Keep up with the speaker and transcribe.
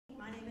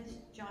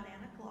John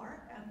Anna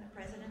Clark. I'm the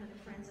president of the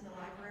Friends of the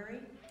Library.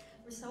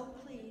 We're so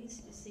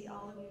pleased to see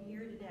all of you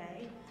here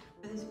today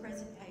for this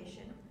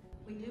presentation.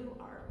 We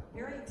are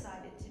very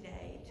excited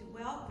today to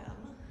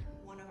welcome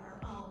one of our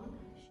own.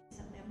 She's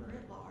a member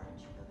at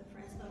large of the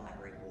Friends of the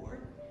Library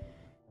Board,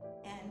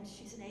 and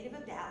she's a native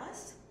of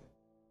Dallas.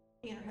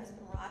 She and her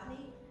husband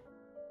Rodney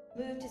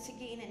moved to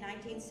Seguin in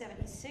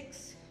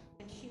 1976,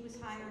 and she was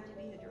hired to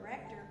be the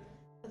director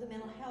of the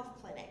mental health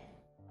clinic.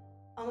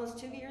 Almost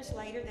 2 years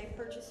later, they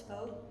purchased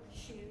Vogue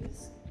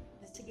Shoes,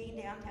 the Seguin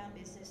downtown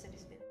business that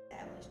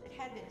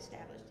had been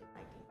established in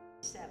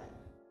 1957.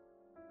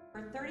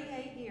 For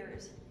 38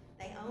 years,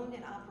 they owned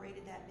and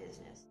operated that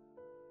business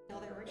until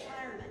their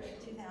retirement in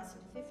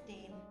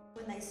 2015,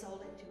 when they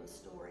sold it to a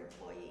store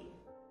employee.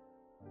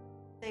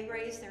 They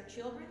raised their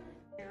children,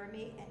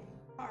 Jeremy and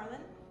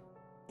Carlin,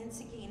 in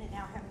Seguin, and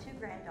now have two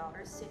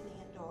granddaughters, Sydney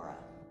and Dora.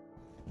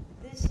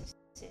 This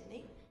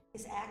Sydney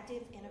is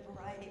active in a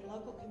variety of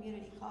local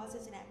community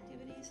causes and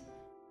activities,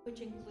 which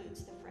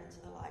includes the Friends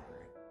of the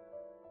Library.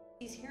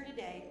 She's here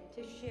today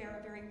to share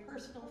a very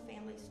personal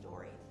family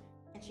story,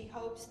 and she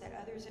hopes that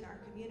others in our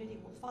community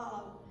will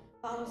follow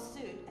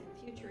suit at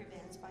future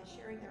events by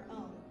sharing their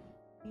own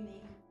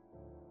unique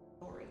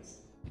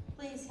stories.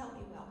 Please help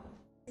me welcome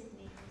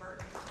Sydney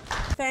Burton.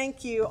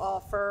 Thank you all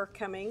for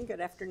coming.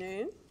 Good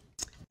afternoon.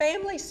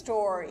 Family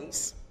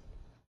stories.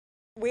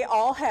 We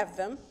all have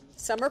them.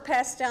 Some are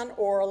passed down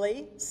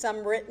orally,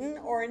 some written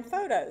or in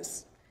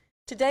photos.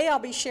 Today I'll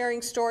be sharing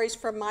stories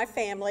from my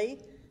family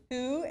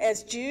who,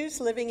 as Jews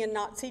living in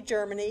Nazi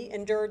Germany,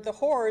 endured the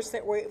horrors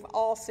that we've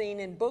all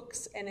seen in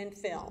books and in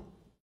film.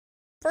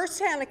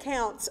 First-hand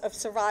accounts of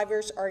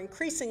survivors are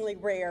increasingly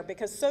rare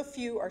because so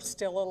few are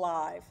still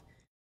alive.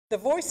 The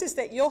voices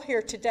that you'll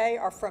hear today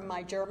are from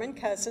my German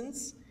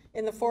cousins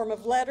in the form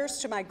of letters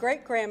to my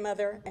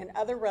great-grandmother and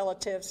other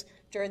relatives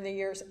during the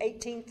years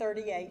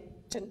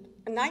 1938 to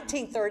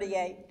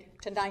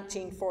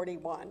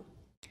 1941.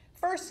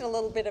 First, a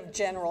little bit of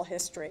general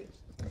history.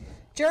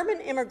 German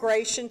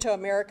immigration to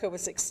America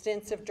was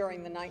extensive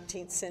during the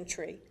 19th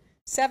century.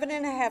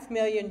 7.5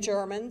 million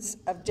Germans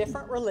of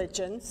different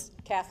religions,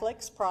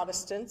 Catholics,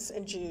 Protestants,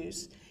 and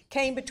Jews,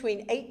 came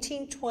between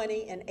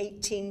 1820 and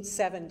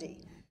 1870,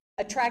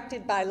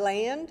 attracted by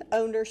land,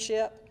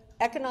 ownership,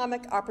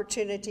 economic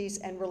opportunities,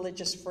 and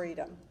religious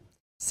freedom.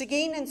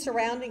 Seguin and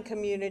surrounding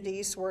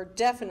communities were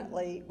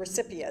definitely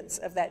recipients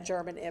of that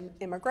German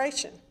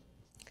immigration.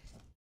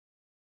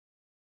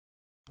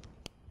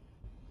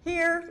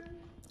 Here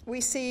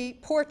we see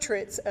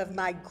portraits of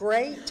my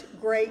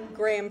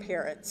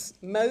great-great-grandparents,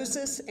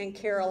 Moses and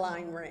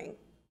Caroline Ring.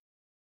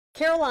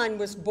 Caroline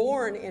was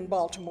born in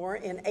Baltimore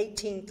in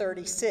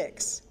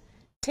 1836.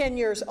 10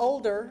 years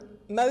older,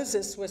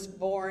 Moses was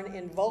born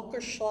in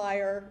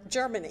Volkerschleier,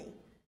 Germany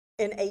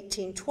in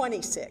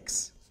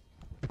 1826.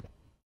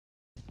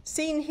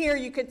 Seen here,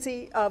 you can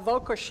see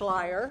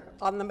Volkerschleier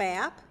on the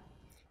map.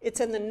 It's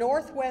in the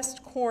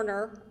northwest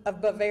corner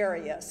of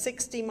Bavaria,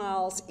 60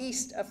 miles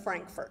east of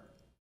Frankfurt.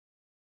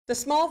 The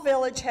small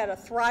village had a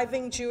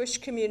thriving Jewish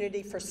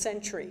community for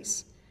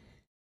centuries.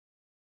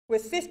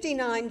 With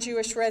 59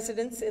 Jewish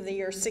residents in the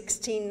year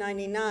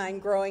 1699,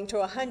 growing to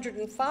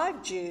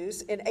 105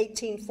 Jews in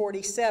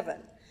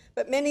 1847.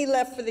 But many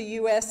left for the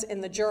U.S. in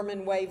the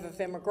German wave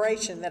of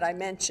immigration that I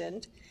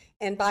mentioned,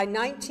 and by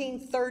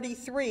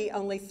 1933,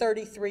 only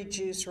 33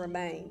 Jews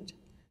remained.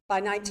 By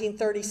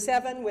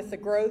 1937, with the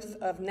growth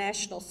of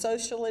National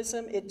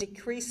Socialism, it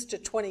decreased to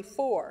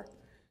 24.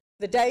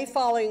 The day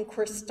following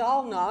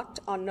Kristallnacht,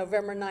 on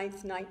November 9,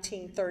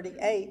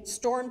 1938,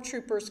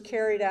 stormtroopers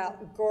carried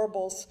out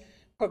Goebbels'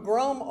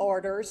 pogrom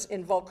orders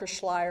in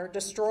Volkerschleier,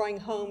 destroying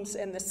homes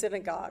and the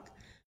synagogue.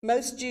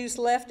 Most Jews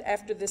left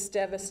after this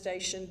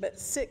devastation, but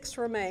 6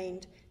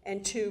 remained,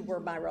 and 2 were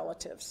my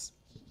relatives.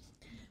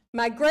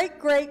 My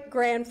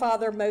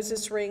great-great-grandfather,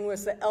 Moses Ring,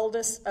 was the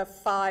eldest of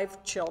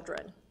 5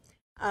 children.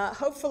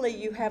 Hopefully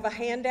you have a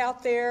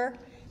handout there.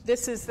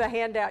 This is the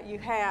handout you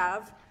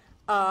have.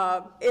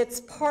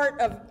 It's part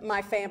of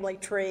my family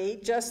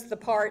tree, just the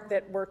part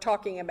that we're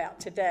talking about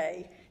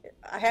today.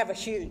 I have a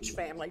huge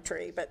family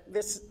tree, but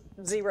this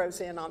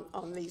zeroes in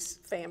on these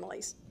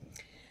families.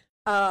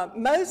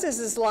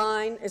 Moses'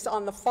 line is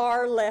on the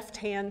far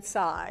left-hand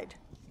side.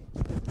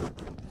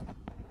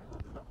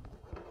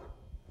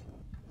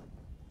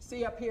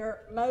 See up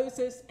here,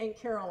 Moses and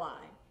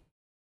Caroline.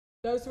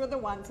 Those were the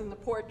ones in the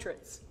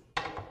portraits.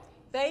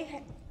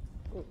 Back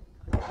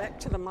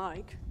to the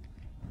mic.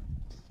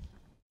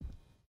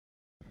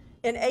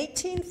 In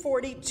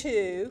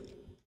 1842,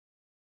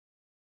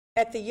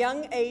 at the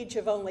young age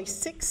of only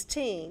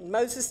 16,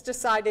 Moses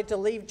decided to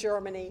leave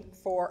Germany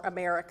for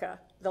America,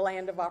 the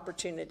land of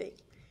opportunity.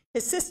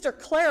 His sister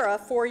Clara,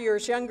 4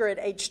 years younger at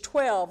age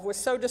 12, was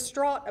so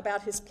distraught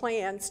about his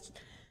plans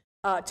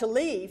to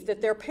leave that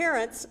their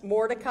parents,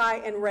 Mordecai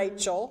and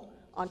Rachel,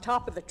 on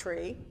top of the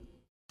tree,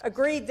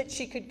 agreed that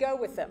she could go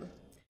with them.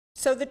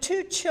 So the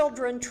 2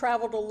 children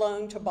traveled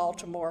alone to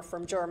Baltimore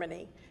from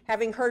Germany,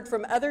 having heard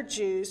from other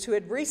Jews who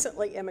had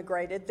recently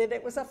immigrated that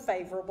it was a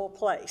favorable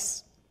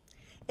place.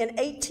 In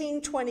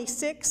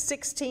 1826,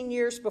 16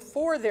 years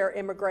before their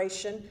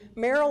immigration,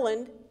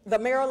 the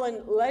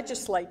Maryland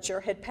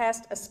legislature had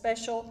passed a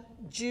special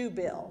Jew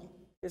bill,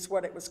 is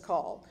what it was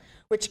called,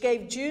 which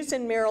gave Jews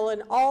in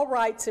Maryland all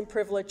rights and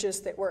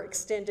privileges that were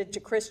extended to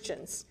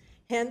Christians,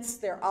 hence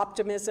their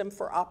optimism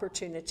for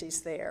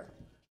opportunities there.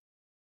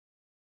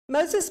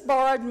 Moses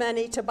borrowed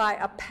money to buy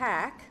a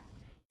pack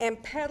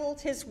and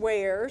peddled his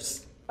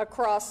wares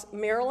across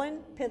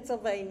Maryland,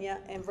 Pennsylvania,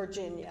 and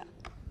Virginia.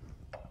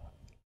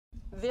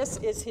 This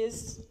is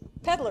his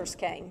peddler's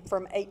cane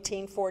from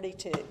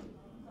 1842.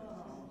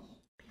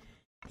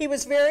 He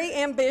was very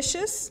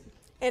ambitious,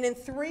 and in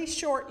 3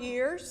 short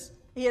years,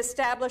 he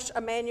established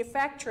a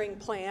manufacturing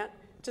plant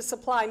to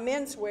supply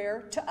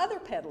menswear to other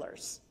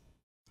peddlers.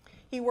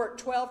 He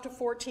worked 12 to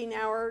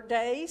 14-hour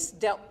days,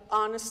 dealt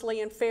honestly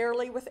and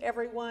fairly with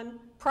everyone,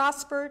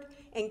 prospered,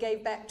 and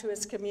gave back to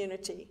his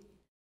community.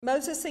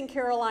 Moses and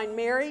Caroline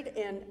married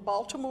in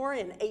Baltimore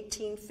in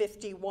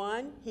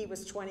 1851. He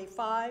was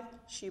 25,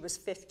 she was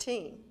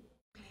 15.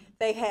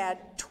 They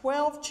had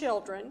 12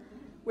 children,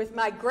 with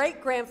my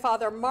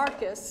great-grandfather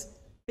Marcus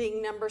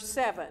being number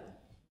 7.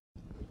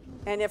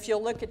 And if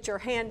you'll look at your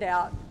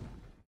handout,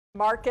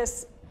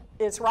 Marcus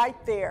is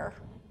right there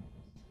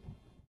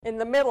in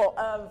the middle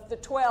of the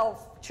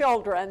 12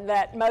 children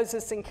that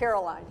Moses and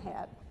Caroline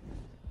had.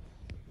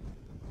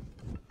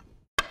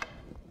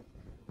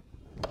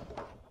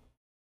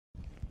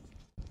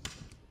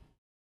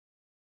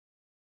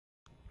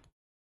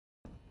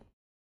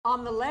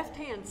 On the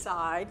left-hand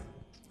side,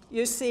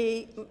 you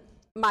see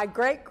my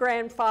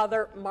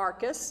great-grandfather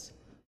Marcus,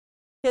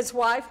 his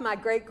wife, my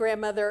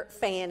great-grandmother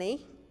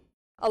Fanny,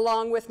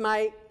 along with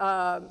my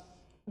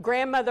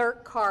grandmother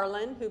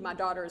Carlin, who my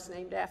daughter is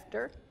named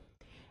after,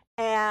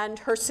 and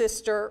her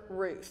sister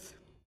Ruth.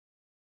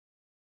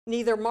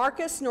 Neither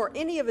Marcus nor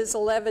any of his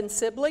 11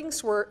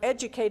 siblings were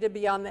educated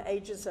beyond the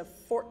ages of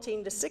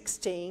 14 to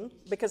 16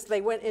 because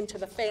they went into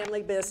the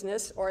family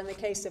business, or in the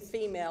case of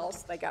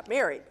females, they got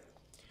married.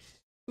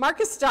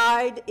 Marcus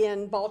died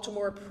in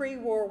Baltimore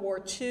pre-World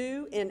War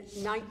II in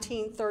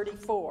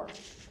 1934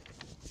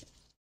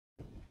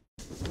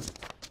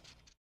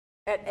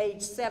 at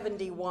age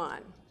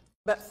 71.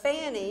 But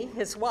Fanny,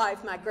 his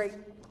wife, my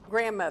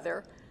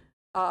great-grandmother,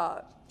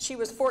 she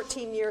was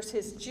 14 years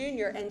his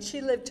junior, and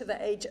she lived to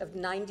the age of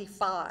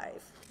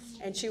 95.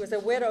 And she was a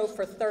widow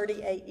for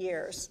 38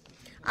 years.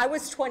 I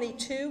was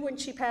 22 when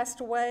she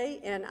passed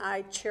away, and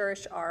I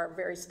cherish our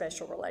very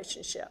special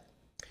relationship.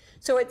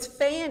 So it's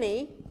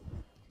Fanny.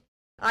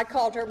 I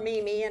called her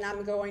Mimi, and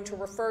I'm going to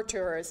refer to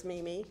her as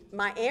Mimi.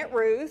 My Aunt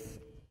Ruth,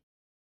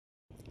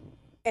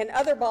 and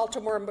other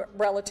Baltimore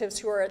relatives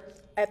who are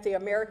at the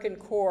American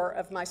core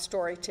of my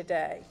story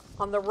today.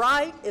 On the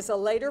right is a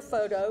later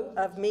photo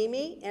of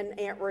Mimi and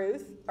Aunt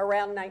Ruth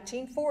around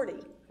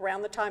 1940,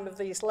 around the time of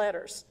these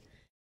letters.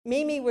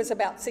 Mimi was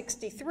about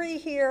 63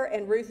 here,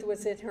 and Ruth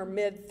was in her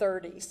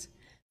mid-30s.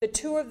 The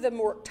two of them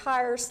worked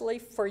tirelessly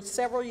for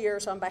several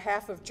years on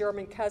behalf of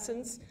German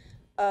cousins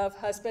of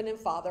husband and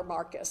father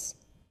Marcus.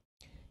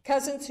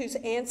 Cousins whose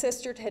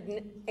ancestors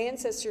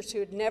who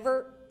had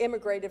never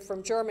immigrated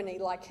from Germany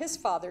like his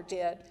father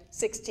did,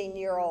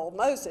 16-year-old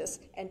Moses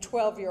and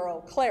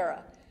 12-year-old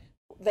Clara.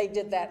 They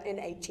did that in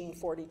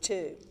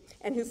 1842,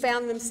 and who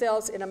found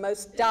themselves in a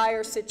most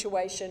dire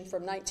situation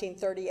from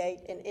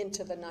 1938 and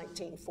into the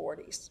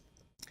 1940s.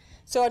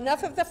 So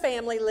enough of the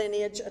family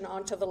lineage and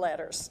on to the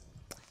letters.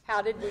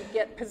 How did we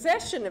get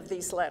possession of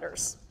these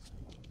letters?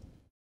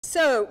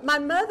 So my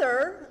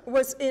mother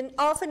was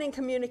often in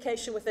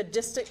communication with a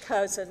distant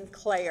cousin,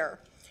 Claire,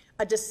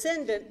 a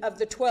descendant of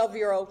the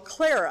 12-year-old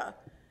Clara,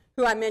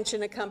 who I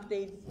mentioned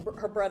accompanied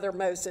her brother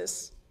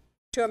Moses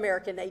to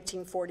America in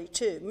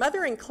 1842.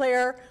 Mother and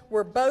Claire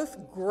were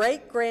both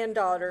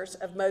great-granddaughters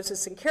of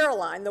Moses and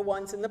Caroline, the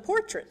ones in the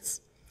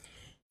portraits.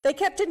 They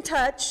kept in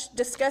touch,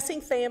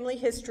 discussing family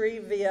history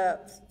via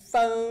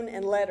phone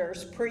and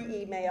letters,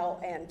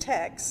 pre-email and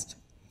text.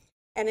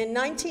 And in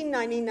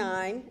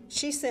 1999,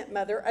 she sent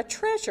Mother a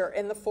treasure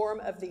in the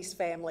form of these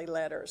family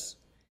letters.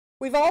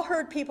 We've all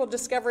heard people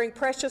discovering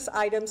precious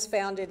items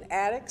found in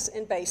attics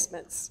and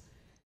basements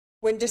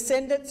when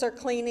descendants are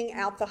cleaning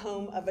out the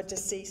home of a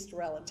deceased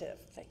relative.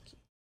 Thank you.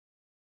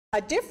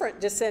 A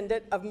different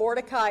descendant of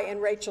Mordecai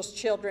and Rachel's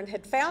children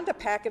had found a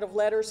packet of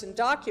letters and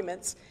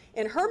documents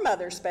in her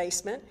mother's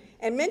basement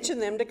and mentioned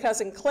them to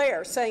cousin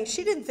Claire, saying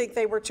she didn't think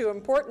they were too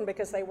important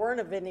because they weren't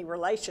of any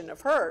relation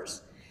of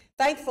hers.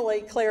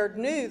 Thankfully, Claire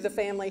knew the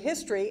family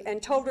history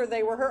and told her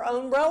they were her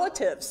own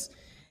relatives,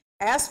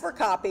 asked for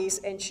copies,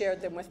 and shared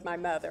them with my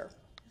mother.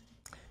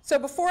 So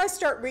before I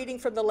start reading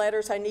from the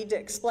letters, I need to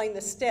explain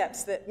the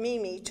steps that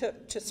Mimi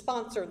took to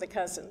sponsor the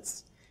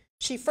cousins.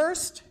 She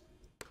first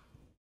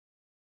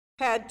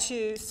had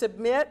to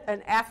submit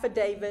an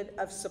affidavit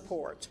of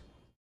support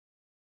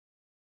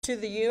to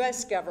the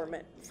U.S.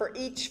 government for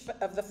each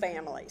of the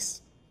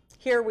families.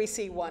 Here we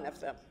see one of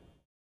them.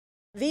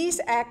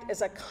 These act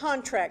as a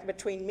contract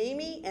between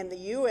Mimi and the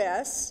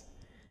U.S.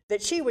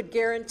 that she would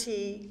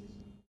guarantee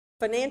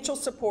financial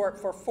support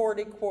for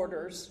 40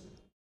 quarters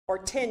or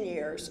 10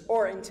 years,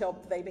 or until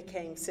they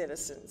became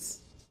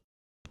citizens.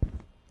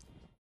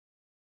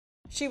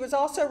 She was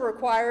also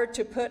required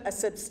to put a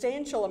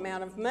substantial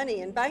amount of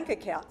money in bank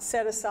accounts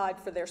set aside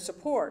for their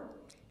support.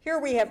 Here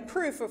we have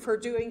proof of her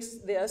doing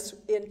this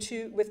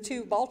with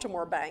two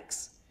Baltimore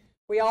banks.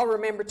 We all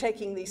remember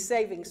taking these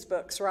savings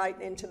books, right,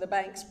 into the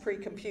banks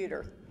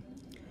pre-computer.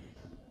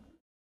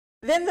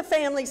 Then the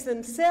families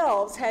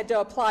themselves had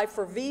to apply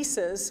for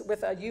visas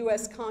with a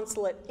U.S.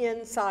 consulate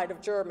inside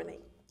of Germany.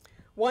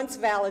 Once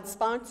valid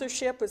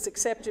sponsorship was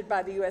accepted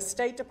by the U.S.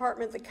 State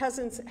Department, the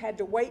cousins had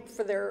to wait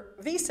for their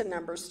visa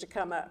numbers to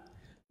come up.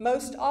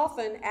 Most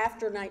often,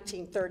 after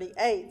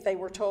 1938, they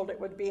were told it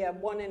would be a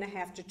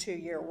 1.5 to 2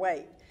 year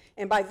wait.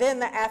 And by then,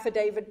 the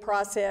affidavit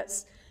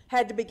process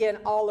had to begin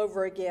all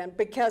over again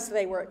because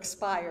they were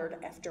expired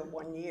after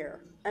 1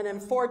 year. An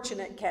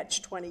unfortunate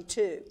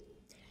catch-22.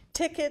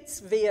 Tickets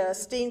via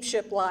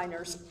steamship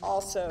liners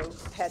also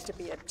had to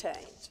be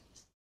obtained.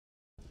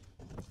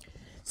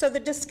 So the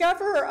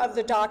discoverer of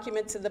the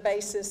documents in the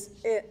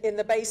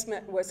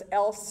basement was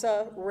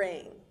Elsa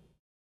Ring.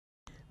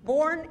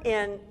 Born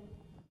in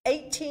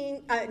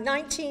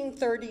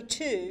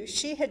 1932,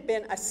 she had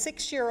been a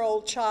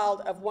 6-year-old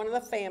child of one of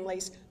the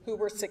families who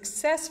were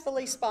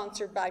successfully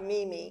sponsored by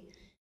Mimi.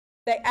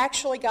 They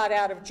actually got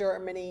out of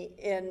Germany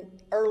in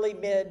early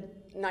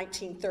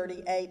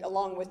mid-1938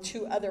 along with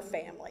 2 other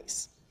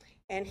families.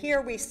 And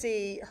here we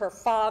see her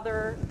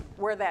father,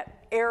 where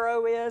that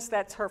arrow is,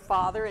 that's her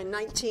father. In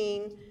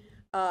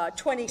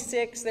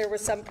 1926, there was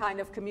some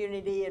kind of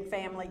community and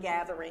family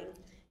gathering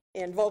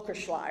in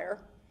Volkerschleier.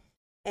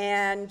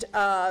 And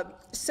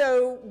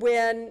so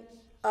when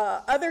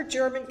other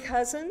German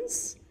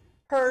cousins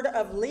heard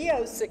of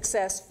Leo's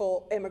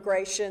successful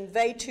immigration,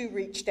 they too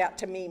reached out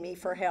to Mimi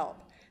for help.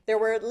 There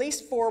were at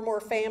least 4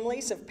 more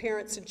families of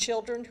parents and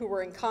children who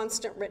were in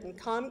constant written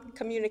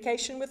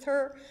communication with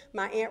her,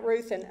 my Aunt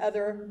Ruth and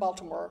other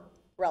Baltimore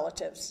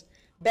relatives,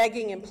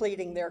 begging and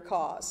pleading their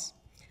cause.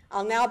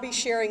 I'll now be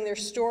sharing their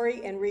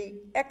story and read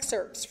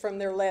excerpts from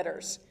their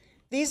letters.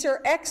 These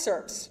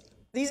excerpts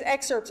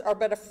are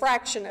but a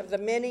fraction of the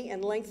many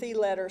and lengthy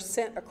letters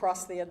sent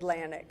across the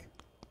Atlantic.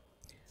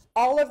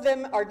 All of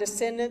them are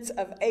descendants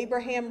of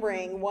Abraham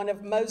Ring, one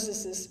of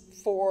Moses's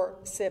 4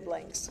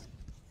 siblings.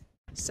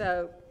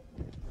 So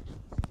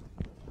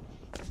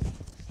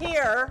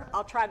here,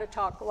 I'll try to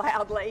talk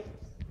loudly.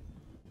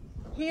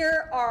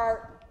 Here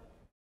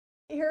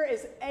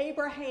is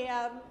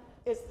Abraham,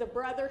 is the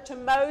brother to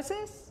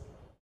Moses,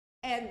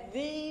 and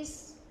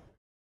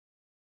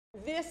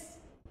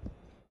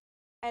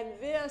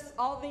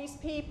all these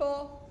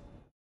people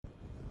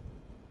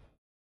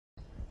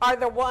are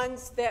the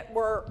ones that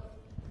were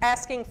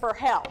asking for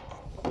help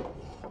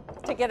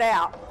to get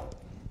out.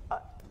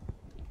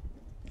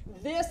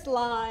 This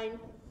line,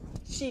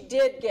 she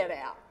did get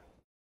out.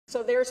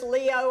 So there's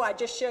Leo, I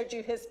just showed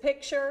you his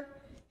picture,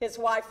 his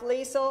wife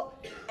Liesel,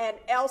 and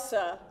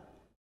Elsa,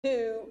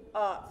 who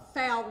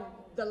found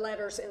the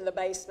letters in the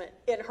basement,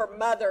 in her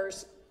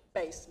mother's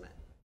basement.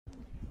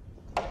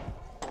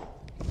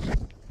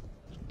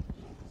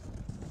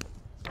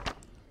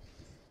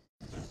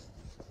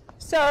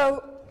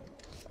 So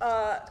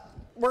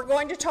we're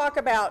going to talk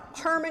about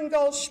Herman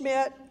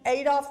Goldschmidt,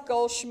 Adolf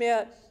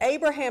Goldschmidt,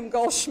 Abraham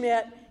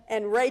Goldschmidt,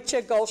 and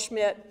Rachel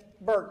Goldschmidt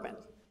Bergman.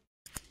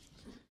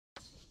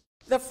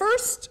 The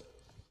first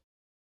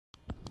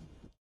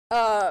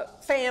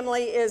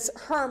family is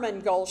Herman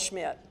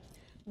Goldschmidt.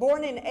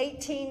 Born in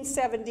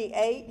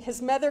 1878,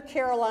 his mother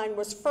Caroline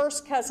was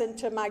first cousin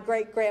to my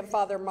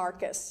great-grandfather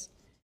Marcus.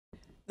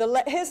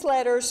 His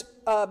letters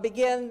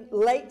begin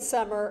late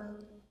summer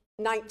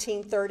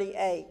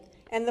 1938.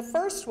 And the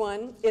first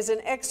one is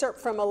an excerpt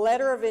from a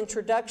letter of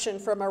introduction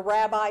from a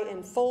rabbi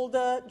in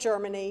Fulda,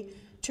 Germany,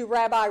 to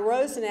Rabbi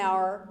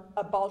Rosenauer,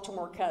 a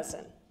Baltimore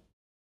cousin.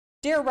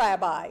 Dear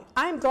Rabbi,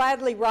 I am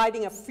gladly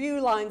writing a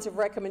few lines of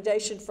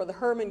recommendation for the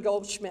Herman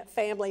Goldschmidt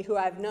family, who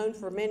I have known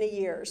for many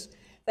years.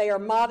 They are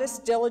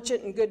modest,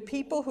 diligent, and good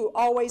people who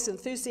always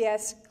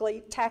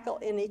enthusiastically tackle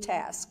any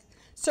task.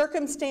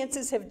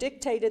 Circumstances have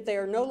dictated they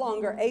are no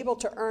longer able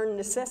to earn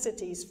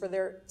necessities for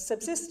their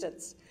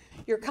subsistence.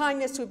 Your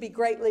kindness would be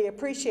greatly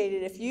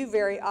appreciated if you,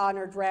 very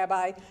honored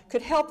Rabbi,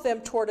 could help them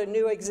toward a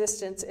new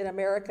existence in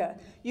America.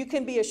 You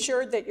can be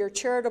assured that your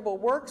charitable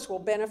works will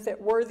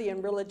benefit worthy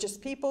and religious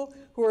people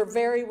who are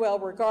very well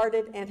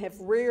regarded and have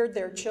reared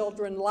their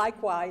children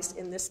likewise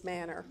in this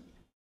manner.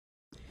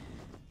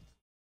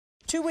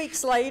 2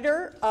 weeks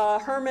later,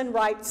 Herman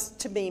writes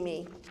to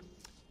Mimi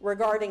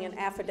regarding an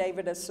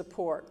affidavit of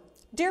support.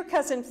 Dear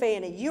Cousin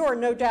Fanny, you are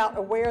no doubt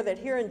aware that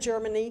here in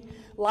Germany,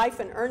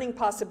 life and earning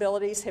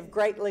possibilities have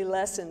greatly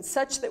lessened,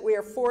 such that we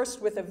are forced,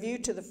 with a view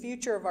to the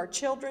future of our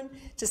children,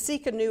 to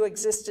seek a new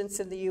existence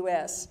in the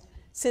U.S.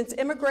 Since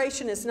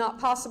immigration is not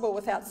possible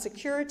without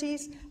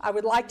securities, I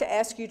would like to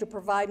ask you to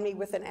provide me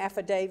with an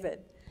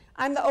affidavit.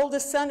 I'm the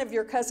oldest son of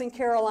your cousin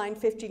Caroline,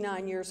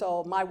 59 years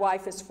old. My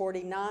wife is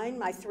 49.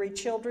 My 3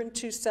 children,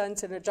 2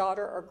 sons and a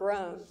daughter, are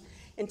grown.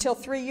 Until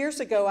 3 years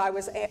ago, I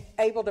was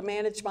able to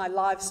manage my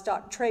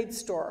livestock trade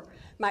store.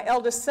 My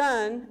eldest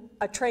son,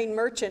 a trained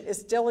merchant,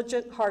 is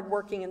diligent,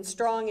 hardworking, and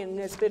strong, and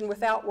has been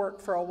without work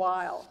for a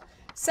while.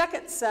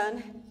 Second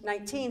son,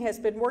 19, has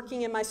been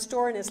working in my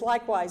store and is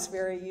likewise a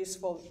very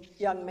useful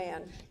young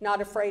man,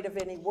 not afraid of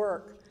any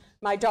work.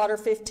 My daughter,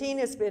 15,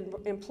 has been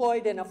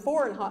employed in a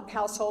foreign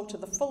household to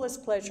the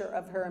fullest pleasure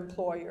of her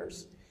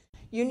employers.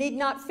 You need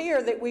not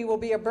fear that we will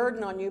be a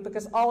burden on you,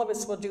 because all of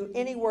us will do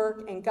any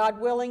work, and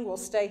God willing, will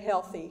stay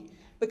healthy.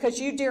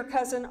 Because you, dear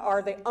cousin,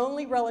 are the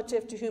only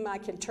relative to whom I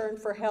can turn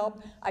for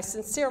help, I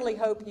sincerely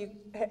hope you,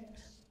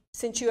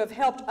 since you have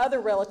helped other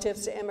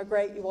relatives to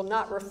immigrate, you will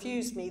not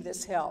refuse me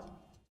this help.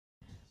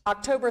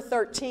 October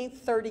 13th,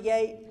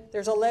 38,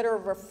 there's a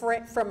letter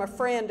from a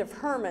friend of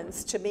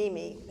Herman's to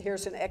Mimi.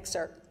 Here's an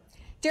excerpt.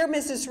 Dear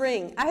Mrs.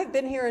 Ring, I have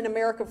been here in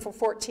America for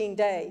 14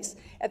 days.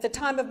 At the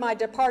time of my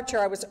departure,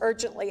 I was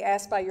urgently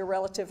asked by your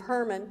relative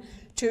Herman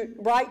to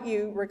write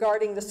you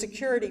regarding the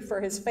security for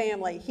his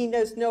family. He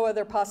knows no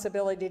other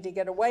possibility to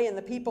get away, and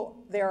the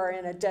people there are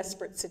in a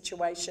desperate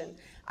situation.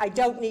 I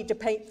don't need to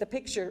paint the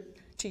picture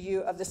to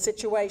you of the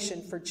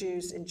situation for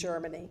Jews in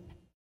Germany.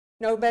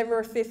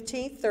 November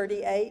 15th,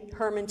 38,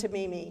 Herman to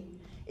Mimi.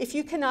 If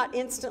you cannot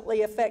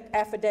instantly effect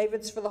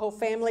affidavits for the whole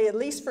family, at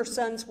least for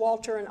sons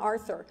Walter and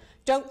Arthur,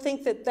 don't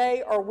think that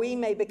they or we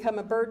may become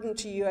a burden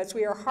to you, as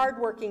we are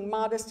hardworking,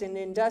 modest, and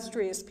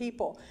industrious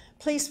people.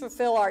 Please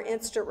fulfill our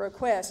instant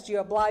request. You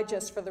oblige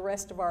us for the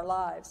rest of our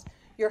lives.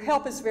 Your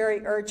help is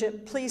very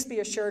urgent. Please be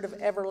assured of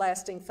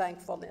everlasting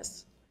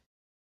thankfulness.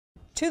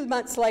 2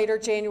 months later,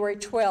 January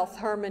 12th,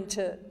 Herman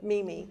to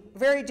Mimi.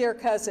 Very dear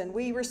cousin,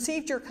 we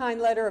received your kind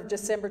letter of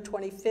December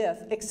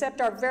 25th. Accept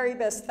our very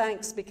best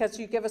thanks, because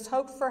you give us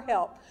hope for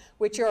help,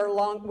 which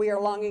we are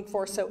longing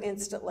for so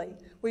instantly.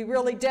 We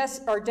really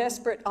are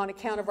desperate on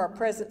account of our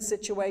present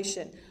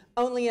situation.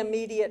 Only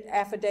immediate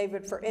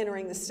affidavit for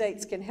entering the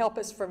States can help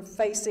us from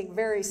facing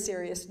very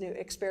serious new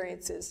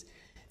experiences.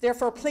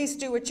 Therefore, please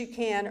do what you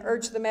can.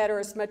 Urge the matter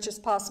as much as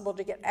possible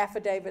to get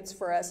affidavits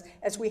for us,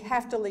 as we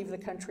have to leave the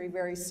country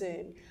very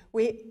soon.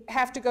 We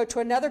have to go to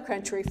another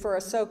country for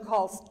a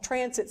so-called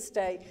transit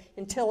stay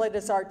until it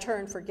is our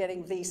turn for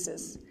getting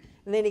visas.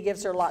 And then he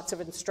gives her lots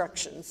of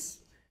instructions.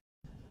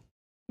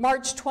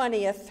 March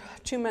 20th,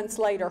 2 months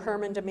later,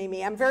 Herman to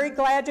Mimi. I'm very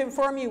glad to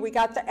inform you we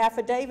got the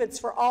affidavits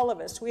for all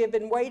of us. We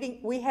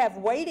have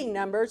waiting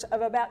numbers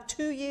of about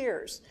 2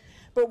 years.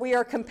 But we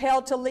are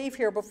compelled to leave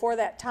here before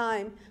that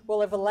time will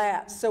have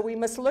elapsed, so we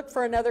must look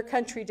for another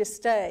country to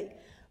stay.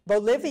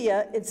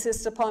 Bolivia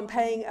insists upon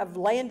paying of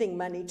landing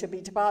money to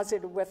be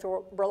deposited with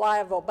a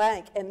reliable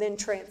bank and then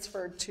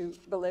transferred to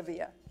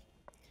Bolivia.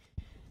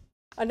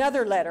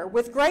 Another letter.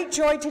 With great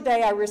joy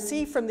today, I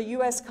received from the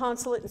U.S.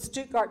 Consulate in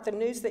Stuttgart the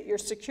news that your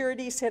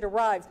securities had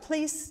arrived.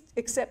 Please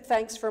accept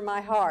thanks from my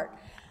heart.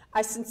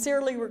 I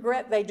sincerely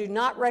regret they do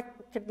not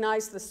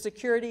recognize the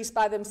securities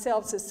by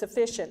themselves as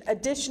sufficient.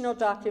 Additional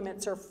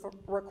documents are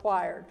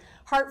required.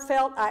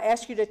 Heartfelt, I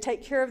ask you to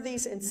take care of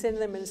these and send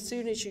them as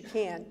soon as you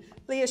can.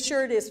 Be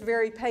assured it is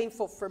very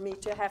painful for me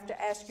to have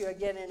to ask you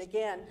again and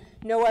again.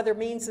 No other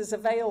means is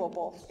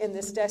available in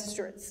this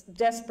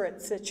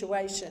desperate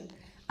situation.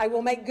 I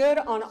will make good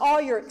on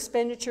all your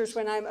expenditures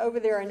when I'm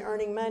over there and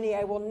earning money.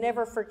 I will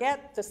never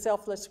forget the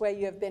selfless way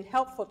you have been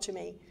helpful to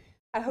me.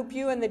 I hope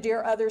you and the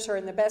dear others are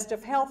in the best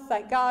of health.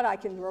 Thank God I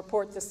can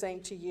report the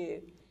same to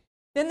you.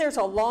 Then there's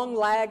a long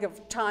lag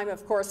of time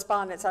of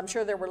correspondence. I'm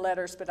sure there were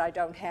letters, but I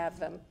don't have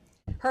them.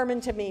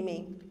 Herman to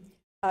Mimi,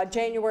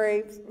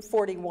 January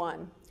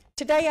 41.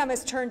 Today I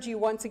must turn to you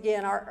once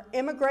again. Our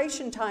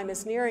immigration time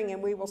is nearing,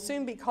 and we will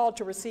soon be called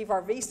to receive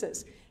our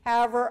visas.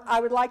 However,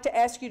 I would like to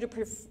ask you to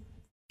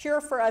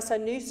procure for us a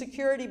new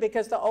security,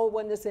 because the old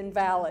one is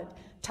invalid.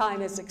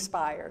 Time has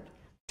expired.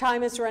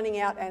 Time is running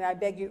out, and I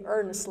beg you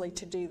earnestly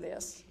to do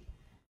this.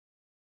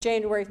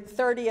 January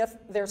 30th,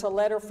 there's a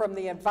letter from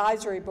the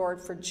Advisory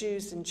Board for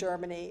Jews in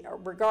Germany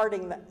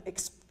regarding the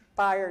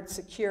expired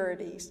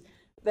securities.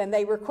 Then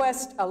they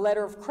request a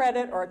letter of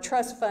credit or a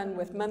trust fund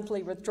with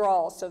monthly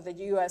withdrawals so the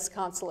U.S.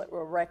 Consulate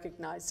will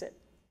recognize it.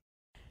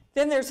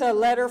 Then there's a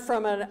letter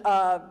from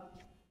a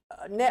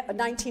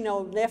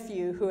 19-year-old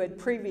nephew who had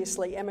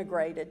previously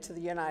immigrated to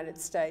the United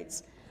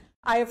States.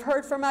 I have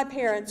heard from my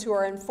parents, who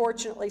are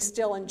unfortunately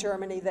still in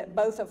Germany, that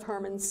both of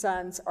Herman's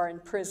sons are in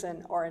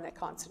prison or in a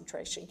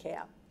concentration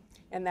camp.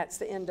 And that's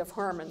the end of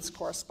Herman's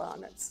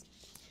correspondence.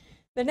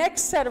 The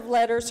next set of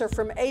letters are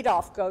from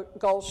Adolf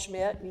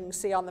Goldschmidt, you can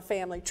see on the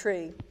family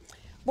tree.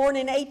 Born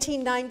in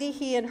 1890,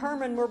 he and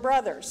Herman were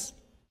brothers.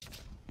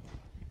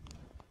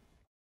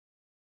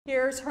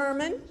 Here's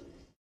Herman,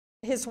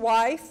 his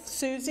wife,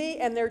 Susie,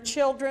 and their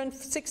children,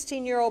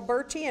 16-year-old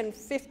Bertie and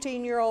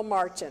 15-year-old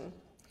Martin.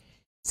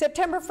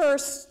 September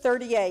 1st,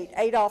 38,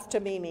 Adolf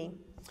to Mimi.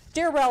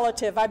 Dear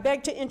relative, I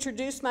beg to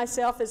introduce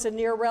myself as a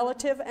near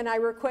relative, and I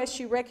request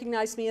you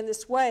recognize me in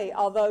this way,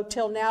 although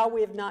till now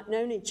we have not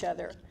known each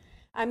other.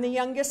 I'm the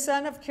youngest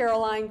son of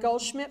Caroline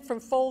Goldschmidt from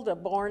Fulda,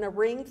 born a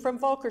Ring from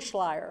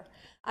Volkerschleier.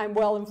 I'm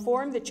well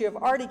informed that you have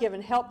already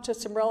given help to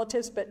some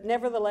relatives, but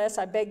nevertheless,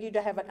 I beg you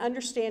to have an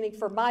understanding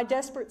for my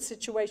desperate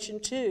situation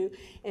too,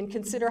 and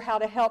consider how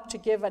to help to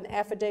give an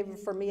affidavit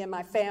for me and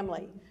my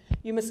family.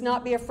 You must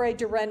not be afraid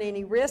to run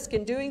any risk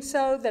in doing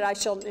so, that I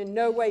shall in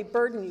no way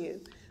burden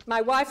you.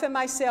 My wife and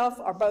myself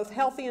are both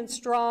healthy and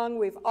strong.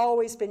 We've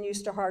always been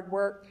used to hard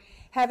work.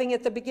 Having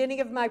at the beginning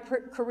of my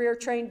career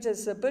trained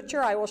as a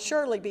butcher, I will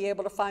surely be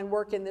able to find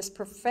work in this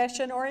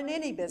profession or in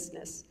any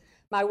business.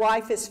 My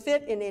wife is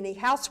fit in any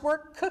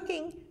housework,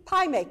 cooking,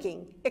 pie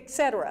making,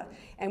 etc.,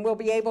 and will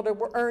be able to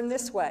earn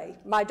this way.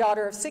 My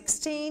daughter of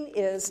 16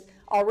 is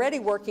already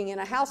working in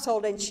a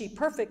household, and she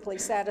perfectly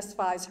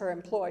satisfies her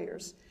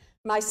employers.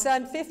 My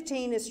son,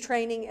 15, is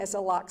training as a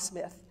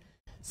locksmith.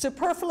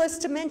 Superfluous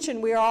to mention,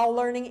 we are all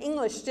learning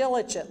English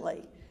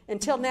diligently.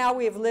 Until now,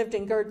 we have lived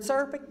in good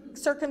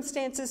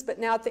circumstances, but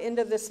now at the end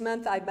of this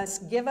month, I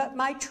must give up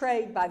my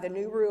trade by the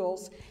new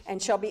rules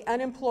and shall be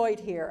unemployed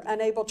here,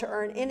 unable to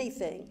earn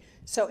anything.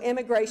 So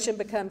immigration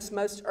becomes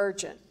most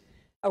urgent.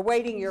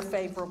 Awaiting your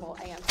favorable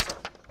answer.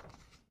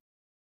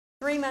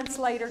 3 months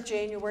later,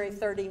 January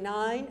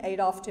 39,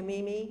 Adolph to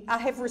Mimi, I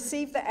have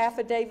received the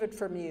affidavit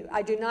from you.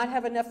 I do not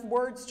have enough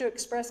words to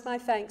express my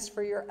thanks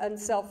for your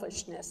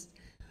unselfishness.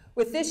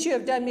 With this, you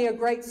have done me a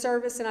great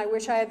service, and I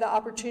wish I had the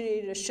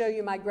opportunity to show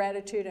you my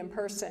gratitude in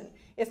person.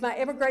 If my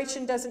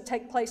immigration doesn't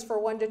take place for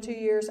 1 to 2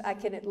 years, I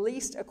can at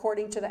least,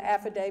 according to the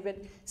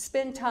affidavit,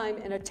 spend time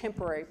in a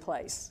temporary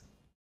place.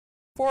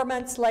 4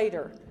 months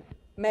later,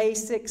 May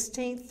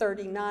 16,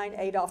 39,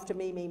 Adolph to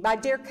Mimi. My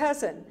dear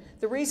cousin,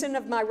 the reason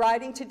of my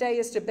writing today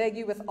is to beg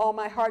you with all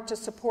my heart to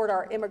support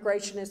our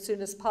immigration as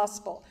soon as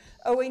possible.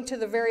 Owing to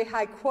the very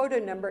high quota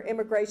number,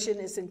 immigration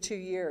is in 2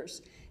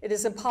 years. It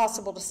is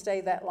impossible to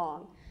stay that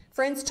long.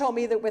 Friends told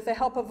me that with the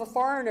help of a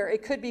foreigner,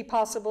 it could be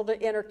possible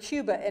to enter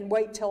Cuba and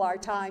wait till our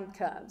time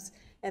comes.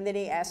 And then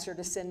he asked her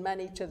to send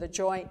money to the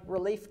Joint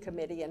Relief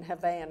Committee in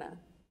Havana.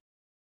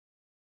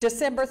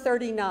 December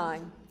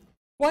 39.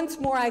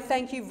 Once more, I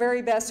thank you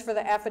very best for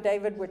the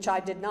affidavit, which I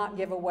did not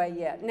give away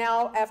yet.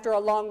 Now, after a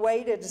long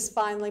wait, it is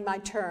finally my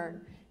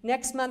turn.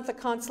 Next month, the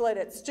consulate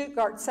at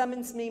Stuttgart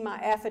summons me my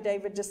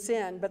affidavit to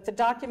send, but the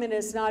document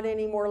is not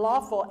any more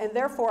lawful, and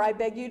therefore I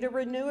beg you to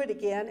renew it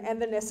again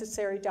and the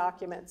necessary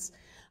documents.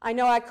 I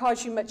know I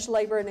cause you much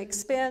labor and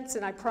expense,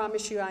 and I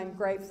promise you I am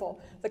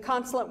grateful. The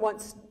consulate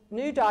wants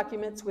new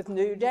documents with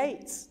new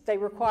dates. They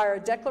require a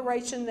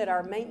declaration that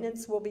our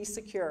maintenance will be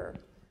secure.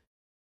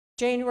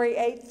 January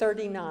 8,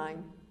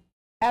 39.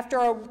 After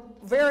a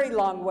very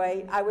long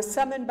wait, I was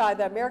summoned by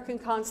the American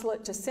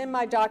consulate to send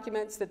my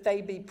documents that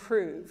they be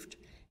proved.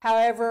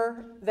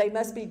 However, they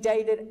must be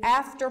dated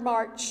after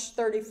March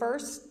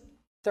 31st,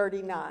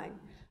 39.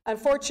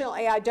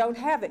 Unfortunately, I don't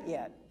have it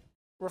yet,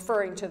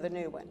 referring to the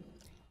new one.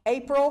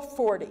 April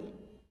 40.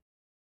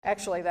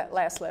 Actually, that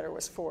last letter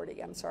was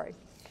 40, I'm sorry.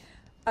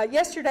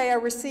 Yesterday, I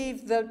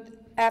received the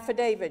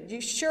affidavit. You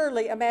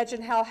surely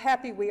imagine how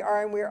happy we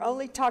are, and we are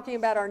only talking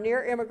about our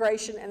near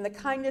immigration and the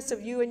kindness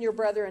of you and your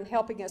brother in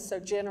helping us so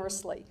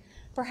generously.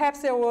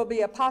 Perhaps there will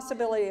be a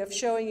possibility of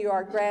showing you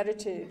our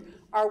gratitude.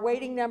 Our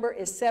waiting number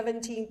is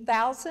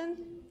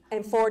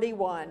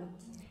 17,041.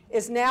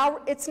 It's now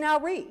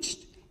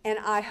reached, and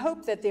I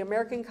hope that the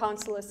American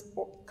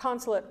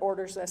consulate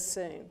orders us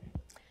soon.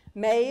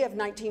 May of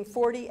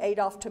 1940,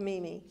 Adolph to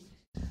Mimi.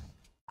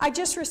 I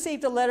just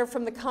received a letter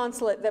from the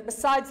consulate that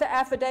besides the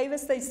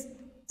affidavits, they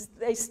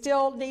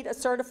still need a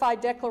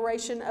certified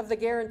declaration of the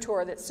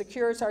guarantor that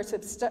secures our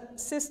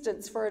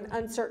subsistence for an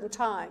uncertain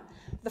time.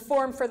 The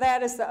form for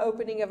that is the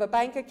opening of a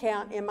bank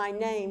account in my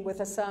name with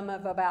a sum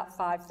of about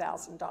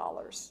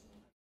 $5,000.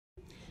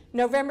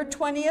 November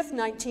 20th,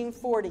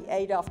 1940,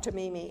 Adolph to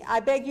Mimi.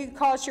 I beg you to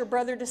cause your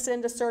brother to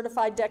send a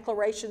certified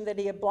declaration that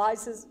he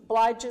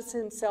obliges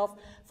himself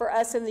for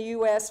us in the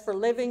U.S. for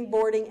living,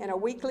 boarding, and a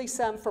weekly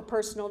sum for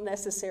personal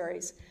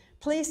necessaries.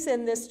 Please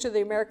send this to the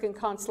American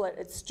consulate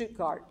at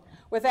Stuttgart.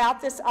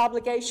 Without this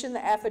obligation,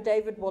 the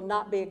affidavit will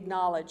not be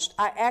acknowledged.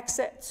 I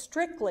accept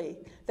strictly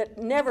that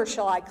never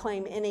shall I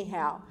claim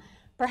anyhow.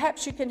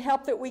 Perhaps you can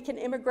help that we can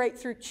immigrate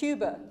through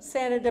Cuba,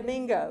 Santo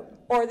Domingo,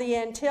 or the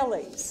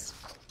Antilles.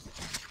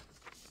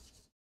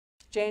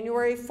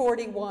 January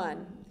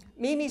 41.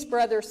 Mimi's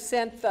brother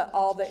sent the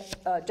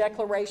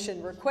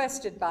declaration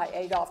requested by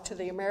Adolph to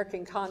the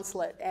American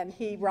consulate, and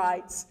he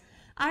writes,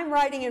 I'm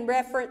writing in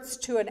reference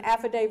to an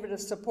affidavit of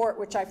support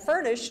which I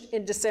furnished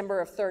in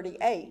December of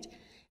 38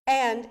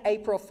 and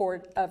April of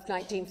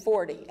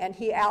 1940, and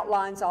he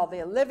outlines all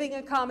the living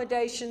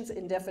accommodations,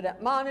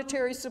 indefinite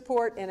monetary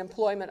support, and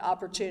employment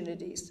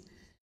opportunities.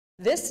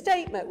 This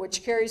statement,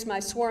 which carries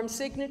my sworn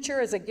signature,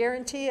 is a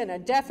guarantee and a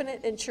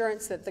definite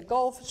insurance that the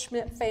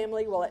Goldschmidt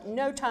family will at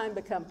no time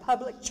become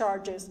public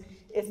charges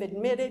if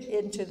admitted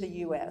into the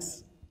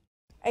U.S.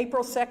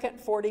 April 2nd,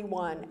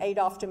 41,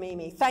 Adolph to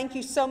Mimi. Thank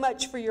you so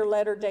much for your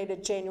letter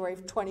dated January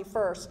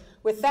 21st.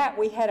 With that,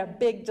 we had a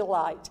big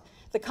delight.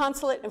 The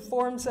consulate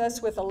informs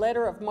us with a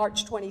letter of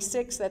March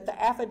 26 that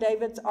the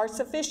affidavits are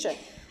sufficient.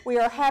 We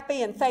are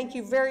happy and thank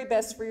you very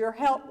best for your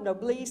help,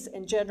 noblesse,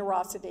 and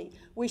generosity.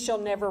 We shall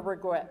never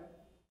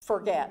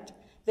forget.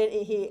 Then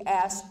he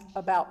asked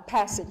about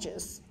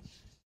passages,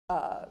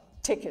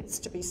 tickets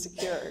to be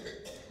secured.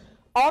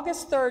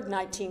 August 3rd,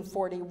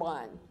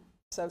 1941,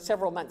 so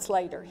several months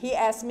later, he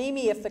asked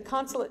Mimi if the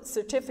consulate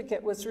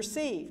certificate was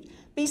received.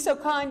 Be so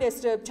kind as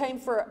to obtain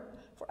for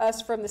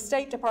us from the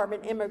State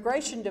Department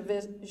Immigration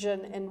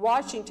Division in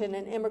Washington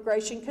an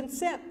immigration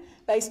consent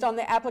based on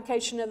the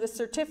application of the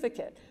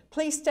certificate.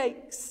 Please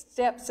take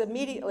steps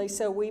immediately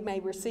so we may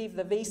receive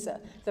the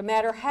visa. The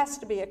matter has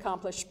to be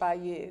accomplished by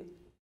you.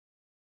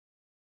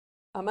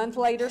 A month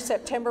later,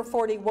 September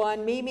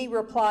 41, Mimi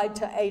replied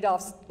to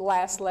Adolf's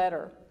last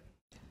letter.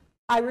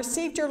 I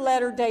received your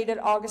letter dated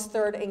August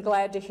 3rd and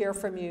glad to hear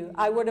from you.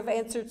 I would have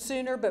answered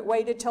sooner, but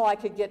waited till I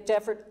could get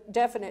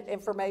definite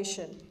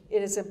information.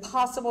 It is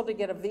impossible to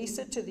get a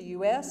visa to the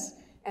U.S.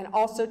 and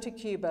also to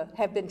Cuba.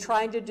 Have been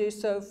trying to do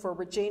so for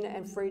Regina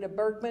and Frida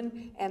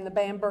Bergman and the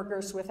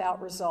Bambergers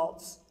without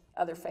results,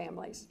 other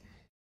families.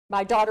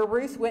 My daughter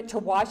Ruth went to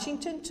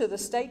Washington to the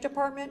State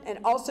Department and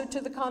also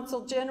to the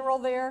Consul General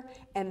there,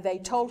 and they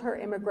told her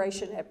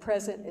immigration at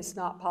present is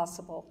not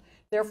possible.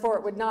 Therefore,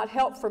 it would not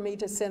help for me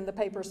to send the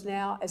papers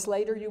now, as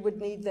later you would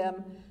need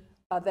them.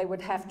 They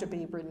would have to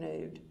be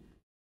renewed.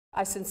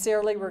 I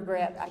sincerely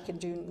regret I can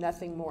do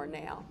nothing more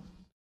now.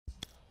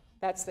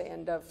 That's the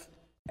end of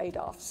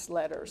Adolf's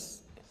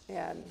letters,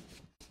 and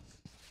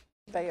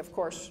they, of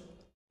course,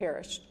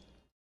 perished.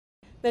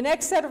 The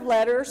next set of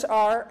letters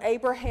are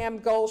Abraham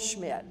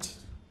Goldschmidt.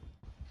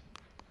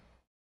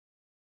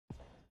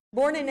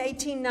 Born in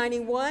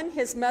 1891,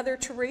 his mother,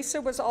 Teresa,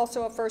 was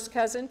also a first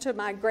cousin to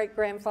my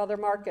great-grandfather,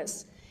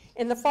 Marcus.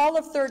 In the fall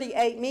of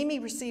 '38, Mimi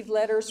received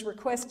letters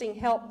requesting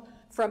help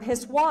from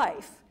his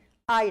wife,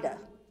 Ida.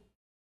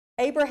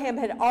 Abraham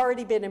had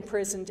already been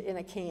imprisoned in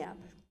a camp,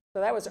 so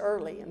that was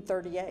early in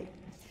 '38.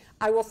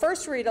 I will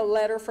first read a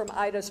letter from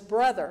Ida's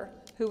brother,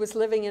 who was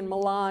living in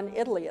Milan,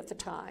 Italy at the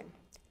time.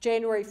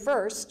 January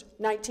 1st,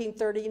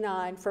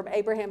 1939, from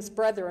Abraham's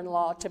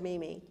brother-in-law to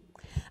Mimi.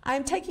 I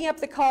am taking up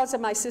the cause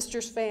of my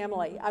sister's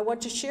family. I want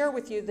to share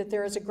with you that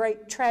there is a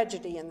great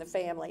tragedy in the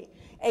family.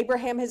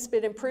 Abraham has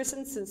been in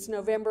prison since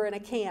November in a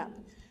camp.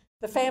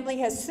 The family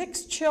has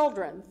 6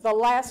 children. The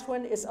last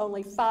one is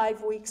only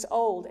 5 weeks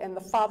old, and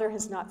the father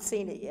has not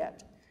seen it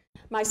yet.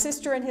 My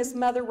sister and his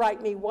mother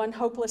write me one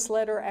hopeless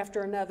letter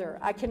after another.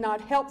 I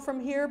cannot help from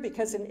here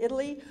because in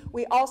Italy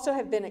we also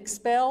have been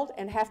expelled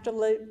and have to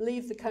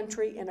leave the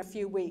country in a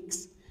few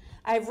weeks.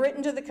 I have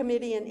written to the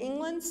committee in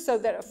England so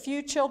that a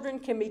few children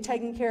can be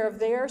taken care of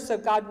there, so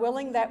God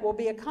willing that will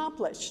be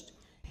accomplished.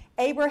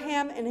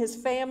 Abraham and his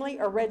family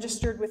are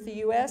registered with the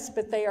U.S.,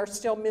 but they are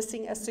still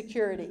missing a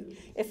security.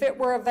 If it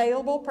were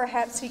available,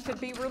 perhaps he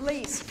could be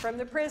released from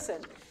the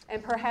prison,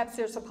 and perhaps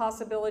there's a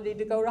possibility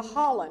to go to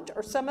Holland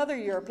or some other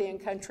European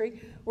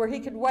country where he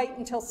could wait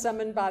until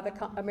summoned by the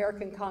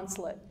American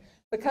consulate.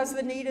 Because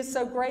the need is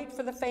so great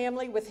for the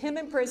family, with him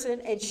in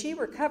prison and she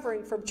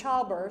recovering from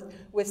childbirth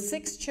with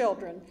 6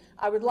 children,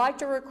 I would like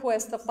to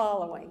request the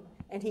following,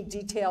 and he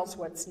details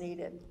what's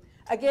needed.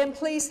 Again,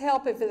 please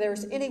help if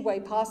there's any way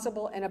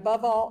possible, and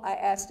above all, I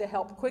ask to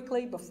help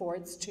quickly before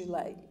it's too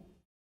late.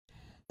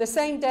 The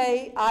same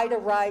day, Ida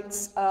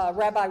writes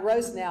Rabbi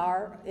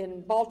Rosenauer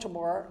in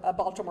Baltimore, a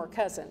Baltimore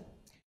cousin.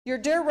 Your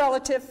dear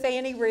relative,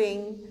 Fanny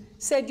Ring,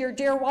 said your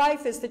dear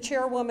wife is the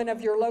chairwoman of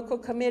your local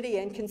committee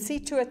and can see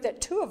to it that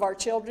 2 of our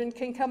children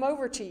can come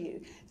over to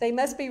you. They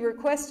must be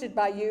requested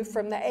by you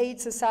from the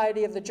Aid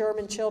Society of the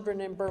German Children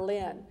in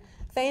Berlin.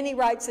 Fanny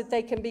writes that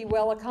they can be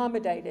well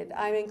accommodated.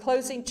 I'm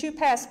enclosing 2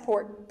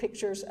 passport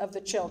pictures of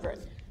the children.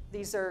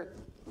 These are,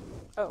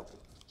 oh,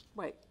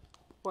 wait,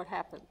 what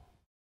happened?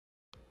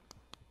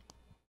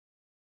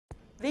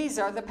 These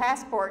are the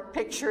passport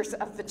pictures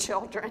of the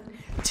children,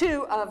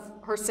 2 of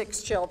her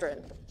 6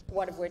 children,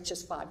 one of which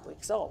is 5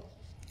 weeks old,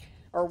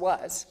 or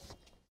was.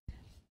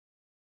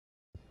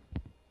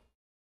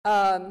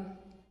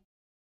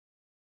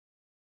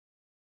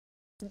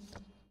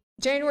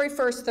 January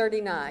 1st,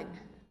 39.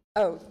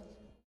 Oh,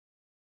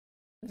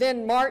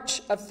 then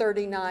March of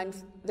 39,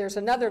 there's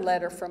another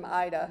letter from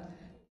Ida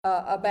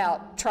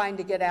about trying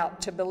to get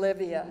out to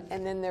Bolivia,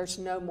 and then there's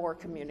no more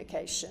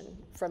communication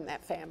from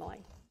that family.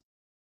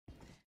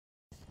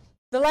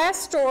 The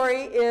last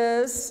story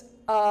is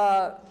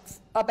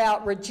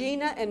about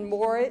Regina and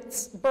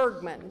Moritz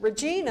Bergman.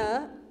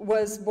 Regina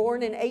was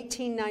born in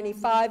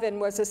 1895 and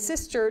was a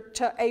sister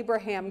to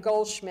Abraham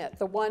Goldschmidt,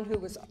 the one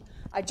who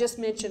I just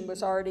mentioned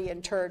was already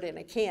interred in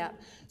a camp.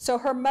 So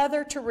her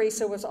mother,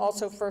 Teresa, was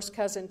also first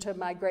cousin to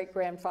my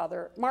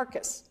great-grandfather,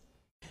 Marcus.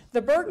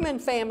 The Bergman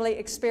family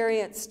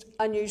experienced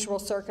unusual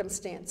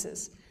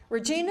circumstances.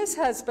 Regina's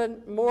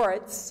husband,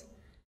 Moritz,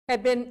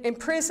 had been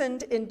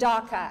imprisoned in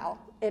Dachau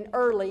in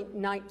early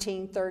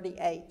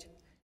 1938.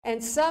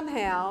 And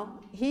somehow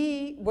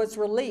he was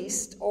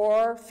released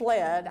or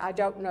fled, I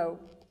don't know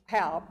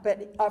how,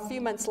 but a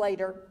few months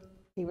later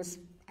he was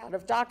out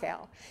of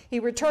Dachau. He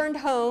returned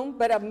home,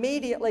 but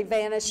immediately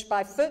vanished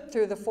by foot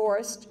through the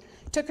forest,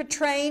 took a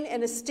train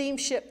and a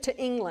steamship to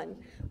England,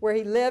 where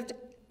he lived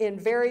in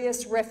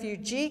various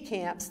refugee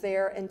camps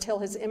there until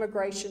his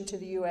immigration to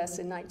the U.S.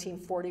 in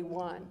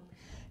 1941.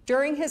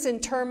 During his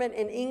internment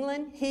in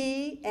England,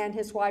 he and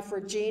his wife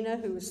Regina,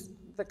 who's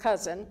the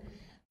cousin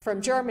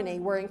from Germany,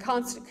 were in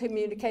constant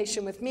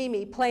communication with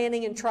Mimi,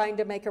 planning and trying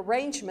to make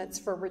arrangements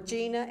for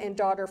Regina and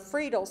daughter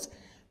Friedel's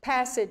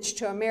passage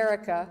to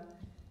America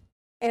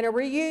and a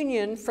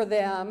reunion for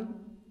them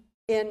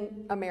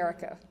in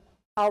America.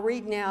 I'll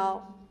read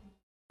now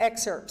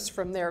excerpts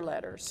from their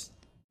letters.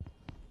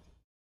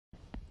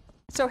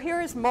 So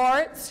here is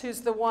Moritz,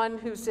 who's the one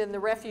who's in the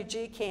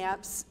refugee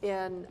camps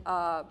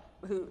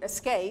who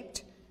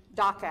escaped,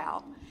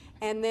 Dachau.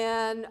 And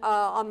then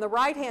on the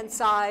right-hand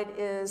side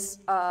is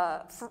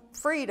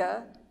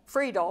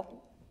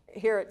Friedel.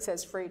 Here it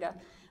says Frieda.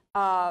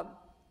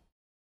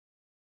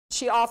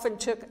 She often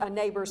took a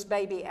neighbor's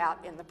baby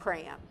out in the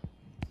pram.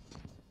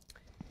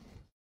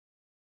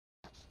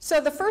 So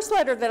the first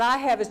letter that I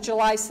have is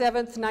July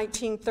 7th,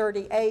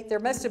 1938. There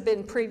must have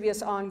been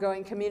previous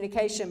ongoing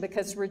communication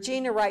because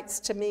Regina writes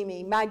to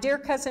Mimi, "My dear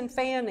cousin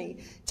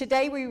Fanny,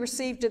 today we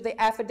received the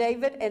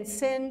affidavit and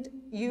send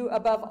you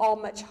above all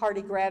much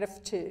hearty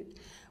gratitude.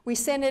 We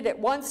send it at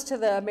once to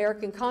the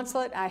American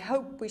consulate. I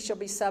hope we shall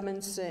be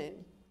summoned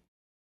soon."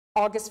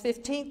 August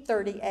 15th,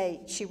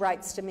 38, she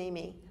writes to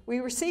Mimi,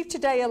 "We received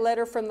today a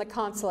letter from the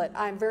consulate.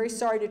 I am very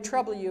sorry to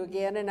trouble you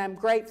again, and I'm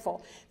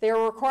grateful. They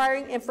are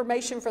requiring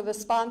information for the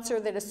sponsor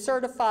that is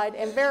certified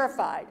and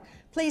verified.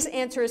 Please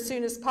answer as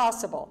soon as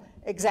possible.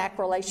 Exact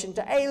relation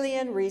to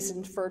alien,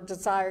 reason for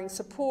desiring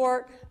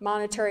support,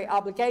 monetary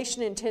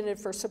obligation intended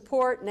for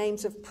support,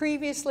 names of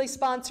previously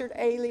sponsored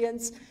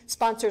aliens,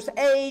 sponsor's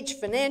age,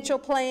 financial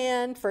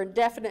plan for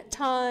indefinite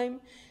time.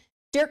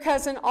 Dear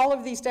cousin, all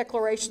of these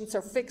declarations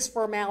are fixed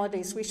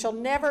formalities. We shall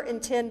never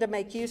intend to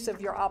make use of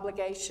your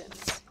obligations."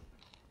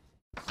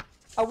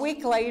 A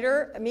week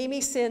later, Mimi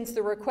sends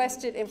the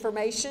requested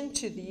information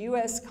to the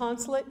U.S.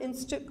 consulate in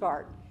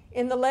Stuttgart.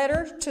 In the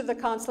letter to the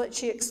consulate,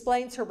 she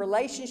explains her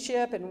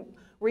relationship and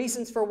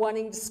reasons for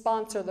wanting to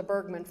sponsor the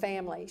Bergman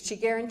family. She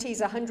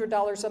guarantees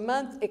 $100 a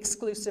month,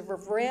 exclusive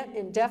of rent,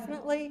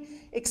 indefinitely,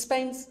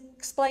 explains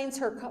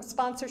her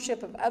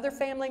sponsorship of other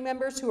family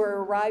members who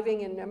are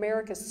arriving in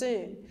America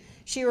soon.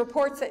 She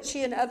reports that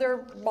she and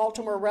other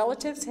Baltimore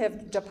relatives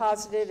have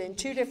deposited in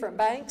 2 different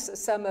banks a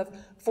sum of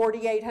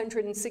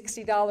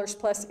 $4,860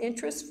 plus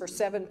interest for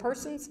 7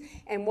 persons,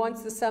 and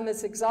once the sum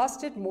is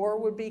exhausted, more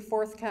would be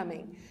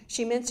forthcoming.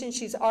 She mentions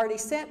she's already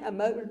sent a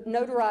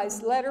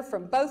notarized letter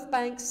from both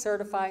banks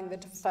certifying the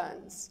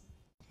funds.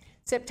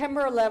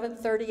 September 11th,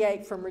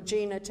 38, from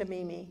Regina to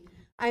Mimi.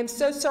 "I am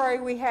so sorry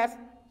we have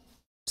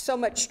so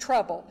much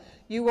trouble.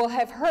 You will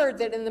have heard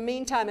that in the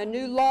meantime a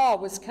new law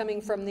was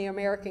coming from the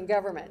American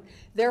government.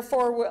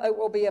 Therefore, it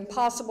will be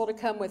impossible to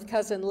come with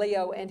cousin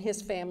Leo and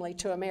his family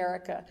to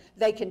America.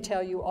 They can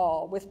tell you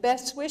all. With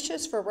best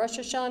wishes for Rosh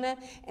Hashanah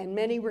and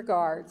many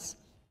regards."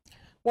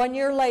 1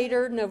 year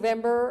later,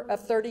 November of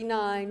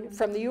 39,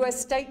 from the U.S.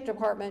 State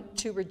Department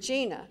to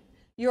Regina.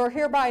 "You are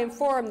hereby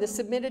informed the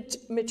submitted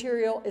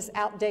material is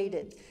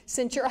outdated.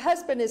 Since your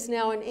husband is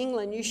now in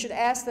England, you should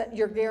ask that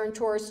your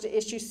guarantors to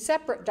issue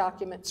separate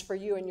documents for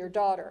you and your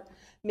daughter."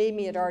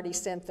 Mimi had already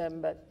sent them,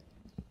 but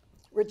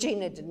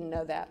Regina didn't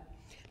know that.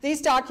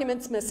 "These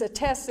documents must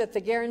attest that the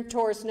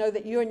guarantors know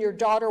that you and your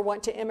daughter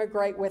want to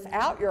immigrate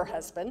without your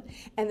husband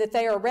and that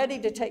they are ready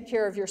to take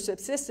care of your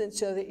subsistence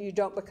so that you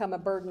don't become a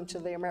burden to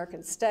the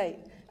American state.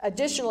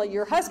 Additionally,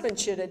 your husband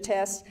should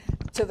attest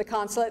to the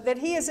consulate that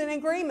he is in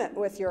agreement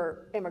with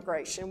your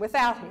immigration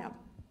without him."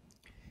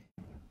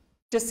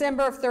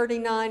 December of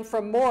 39,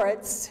 from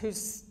Moritz,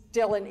 who's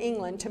still in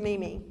England, to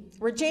Mimi.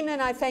 "Regina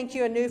and I thank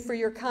you anew for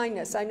your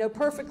kindness. I know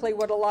perfectly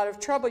what a lot of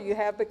trouble you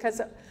have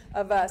because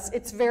of us.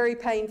 It's very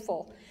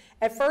painful.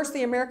 At first,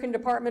 the American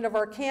department of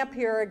our camp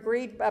here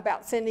agreed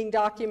about sending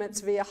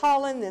documents via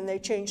Holland, then they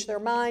changed their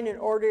mind and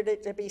ordered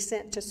it to be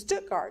sent to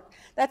Stuttgart.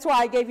 That's why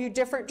I gave you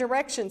different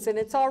directions, and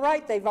it's all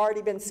right, they've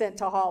already been sent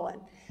to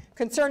Holland.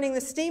 Concerning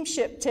the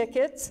steamship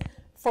tickets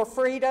for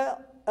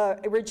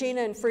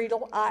Regina and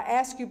Friedel, I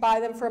ask you buy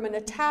them from an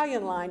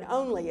Italian line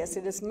only, as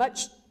it is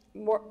much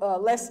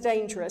less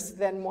dangerous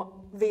than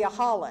via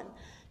Holland.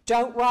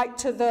 Don't write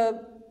to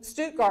the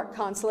Stuttgart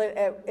consulate.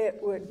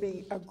 It would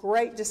be a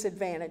great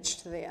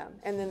disadvantage to them."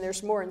 And then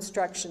there's more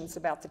instructions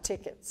about the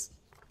tickets.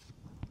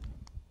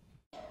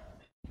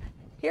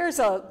 Here's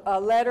a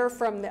letter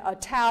from the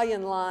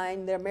Italian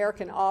line, the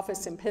American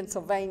office in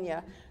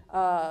Pennsylvania,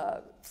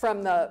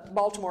 from the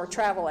Baltimore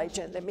travel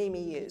agent that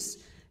Mimi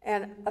used.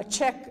 And a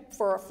check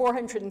for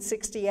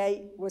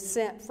 $468 was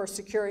sent for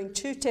securing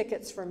 2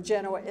 tickets from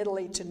Genoa,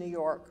 Italy to New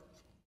York.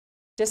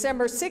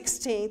 December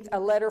 16th, a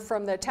letter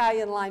from the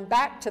Italian line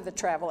back to the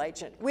travel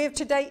agent. "We have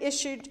today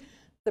issued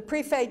the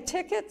prepaid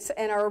tickets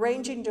and are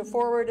arranging to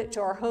forward it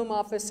to our home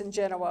office in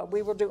Genoa.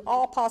 We will do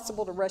all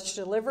possible to rush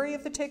delivery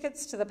of the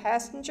tickets to the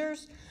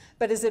passengers,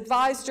 but as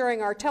advised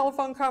during our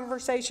telephone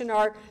conversation,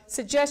 our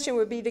suggestion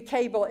would be to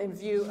cable in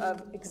view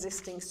of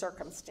existing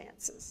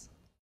circumstances."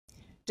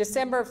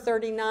 December of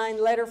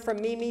 39, letter from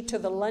Mimi to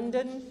the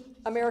London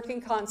American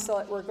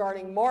consulate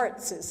regarding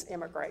Moritz's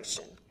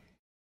immigration.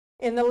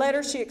 In the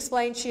letter, she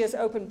explains she has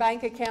opened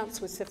bank accounts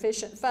with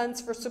sufficient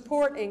funds for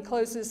support and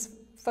encloses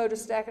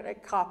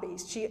photostatic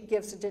copies. She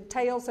gives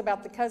details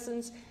about the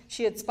cousins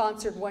she had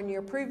sponsored 1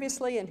 year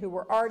previously and who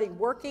were already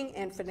working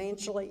and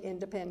financially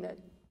independent.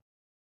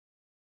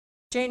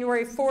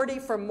 January 40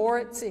 from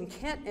Moritz in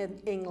Kent,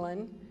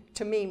 England,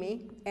 to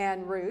Mimi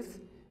and Ruth.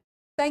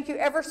 Thank you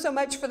ever so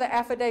much for the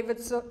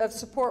affidavits of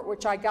support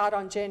which I got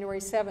on January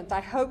 7th.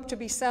 I hope to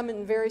be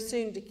summoned very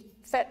soon to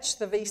fetch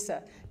the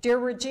visa. Dear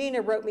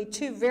Regina wrote me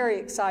 2 very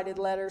excited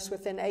letters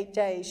within 8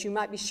 days. You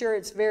might be sure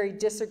it's very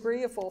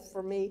disagreeable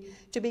for me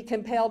to be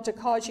compelled to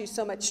cause you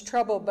so much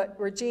trouble, but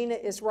Regina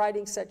is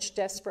writing such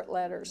desperate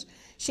letters.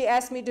 She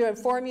asked me to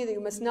inform you that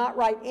you must not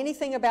write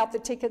anything about the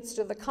tickets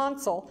to the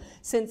consul,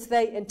 since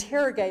they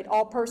interrogate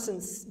all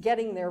persons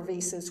getting their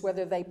visas,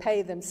 whether they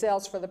pay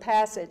themselves for the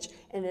passage,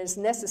 and it is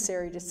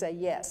necessary to say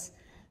yes.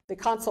 The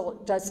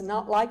consul does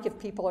not like if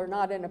people are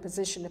not in a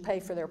position to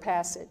pay for their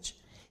passage.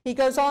 He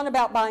goes on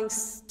about buying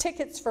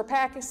tickets for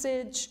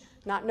passage,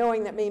 not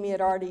knowing that Mimi had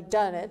already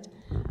done it.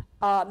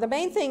 The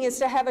main thing is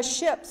to have a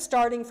ship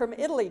starting from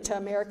Italy to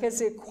America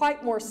is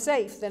quite more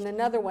safe than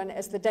another one,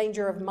 as the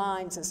danger of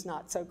mines is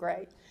not so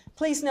great.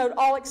 Please note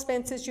all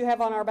expenses you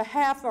have on our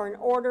behalf are in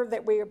order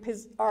that we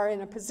are in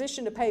a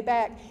position to pay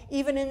back,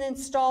 even in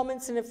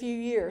installments in a few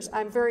years.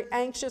 I'm very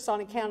anxious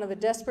on account of the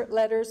desperate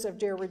letters of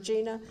dear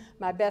Regina.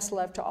 My best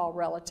love to all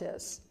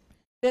relatives.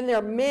 Then there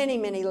are many,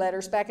 many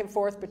letters back and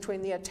forth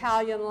between the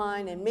Italian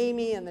line and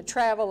Mimi and the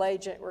travel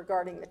agent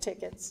regarding the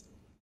tickets.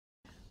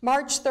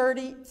 March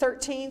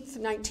 13th,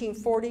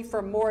 1940,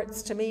 from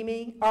Moritz to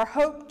Mimi. Our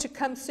hope to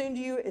come soon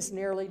to you is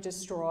nearly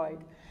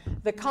destroyed.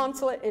 The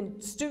consulate in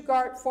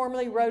Stuttgart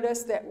formally wrote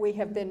us that we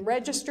have been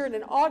registered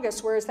in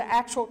August, whereas the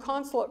actual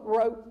consulate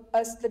wrote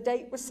us the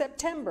date was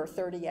September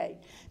 38.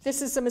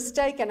 This is a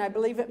mistake, and I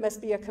believe it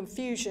must be a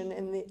confusion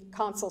in the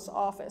consul's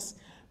office.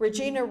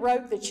 Regina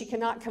wrote that she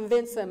cannot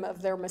convince them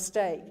of their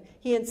mistake.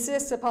 He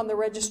insists upon the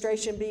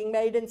registration being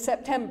made in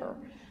September.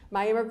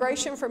 My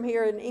immigration from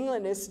here in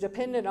England is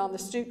dependent on the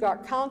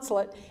Stuttgart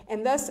consulate,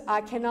 and thus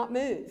I cannot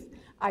move.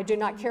 I do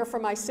not care for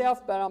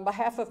myself, but on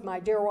behalf of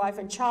my dear wife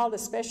and child,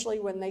 especially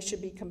when they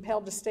should be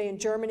compelled to stay in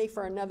Germany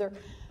for another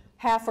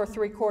half or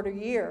 3/4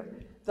 year.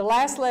 The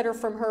last letter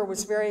from her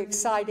was very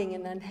exciting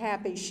and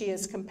unhappy. She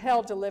is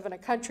compelled to live in a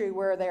country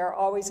where they are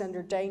always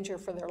under danger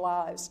for their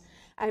lives.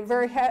 I'm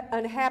very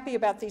unhappy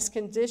about these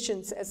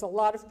conditions, as a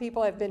lot of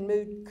people have been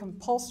moved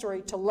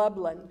compulsory to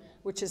Lublin,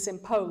 which is in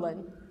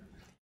Poland.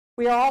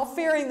 We are all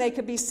fearing they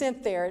could be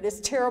sent there. It is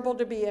terrible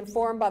to be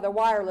informed by the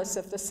wireless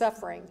of the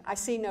suffering. I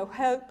see no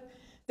hope.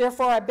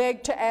 Therefore, I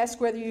beg to ask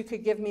whether you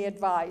could give me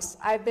advice.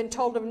 I have been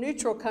told of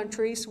neutral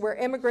countries where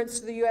immigrants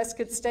to the U.S.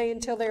 could stay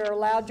until they are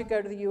allowed to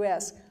go to the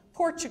U.S.,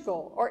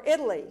 Portugal or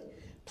Italy.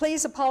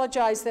 Please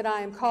apologize that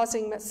I am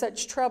causing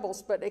such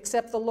troubles, but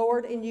except the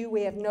Lord and you,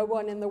 we have no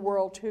one in the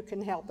world who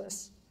can help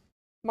us.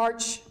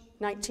 March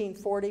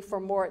 1940,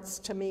 from Moritz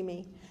to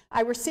Mimi.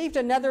 I received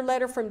another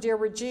letter from dear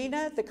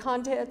Regina, the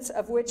contents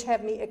of which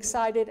have me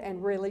excited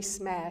and really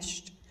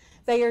smashed.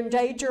 They are in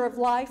danger of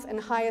life and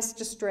highest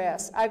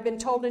distress. I've been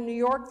told in New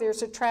York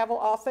there's a travel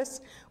office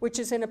which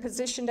is in a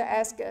position to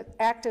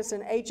act as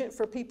an agent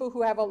for people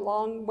who have a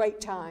long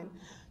wait time,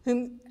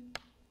 whom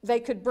they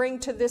could bring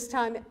to this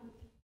time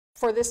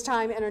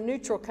in a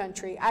neutral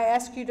country. I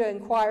ask you to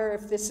inquire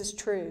if this is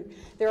true.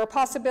 There are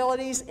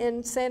possibilities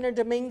in Santo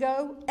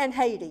Domingo and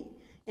Haiti,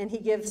 and he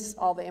gives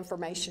all the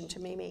information to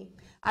Mimi.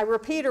 I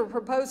repeat a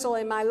proposal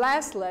in my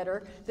last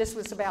letter. This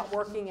was about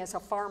working as a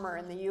farmer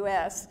in the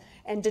U.S.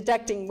 and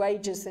deducting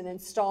wages and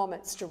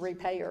installments to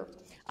repay her.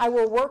 I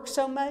will work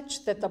so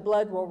much that the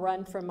blood will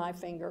run from my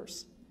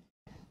fingers.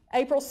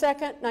 April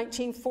 2nd,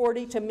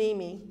 1940, to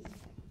Mimi.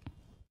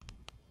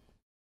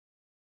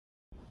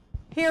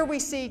 Here we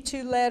see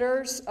 2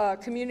 letters,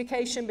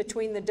 communication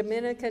between the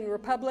Dominican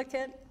Republic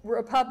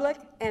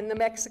and the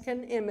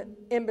Mexican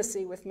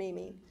Embassy with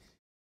Mimi.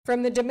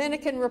 From the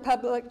Dominican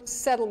Republic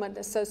Settlement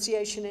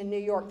Association in New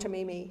York to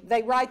Mimi.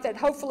 They write that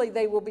hopefully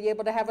they will be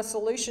able to have a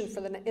solution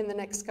in the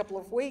next couple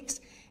of weeks,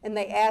 and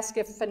they ask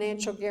if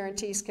financial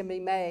guarantees can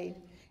be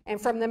made. And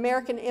from the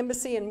American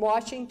Embassy in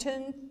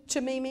Washington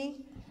to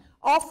Mimi,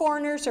 all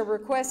foreigners are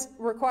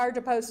required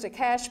to post a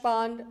cash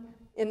bond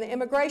in the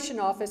immigration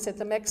office at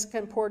the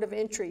Mexican port of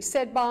entry.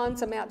 Said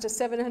bonds amount to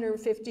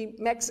 750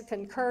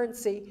 Mexican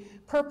currency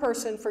per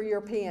person for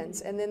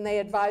Europeans, and then they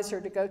advise her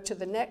to go to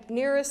the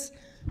nearest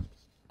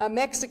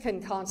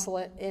Mexican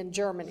consulate in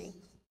Germany.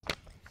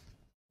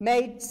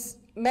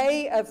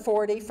 May of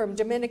 40, from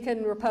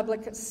Dominican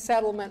Republic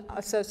Settlement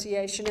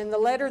Association. In the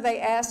letter, they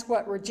ask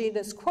what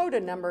Regina's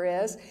quota number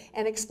is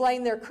and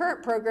explain their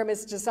current program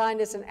is designed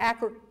as an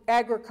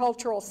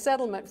agricultural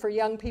settlement for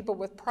young people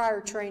with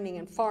prior training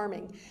in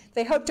farming.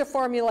 They hope to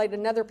formulate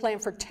another plan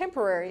for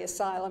temporary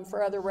asylum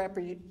for other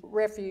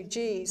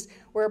refugees,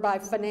 whereby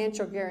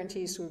financial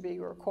guarantees would be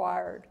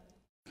required.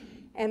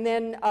 And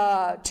then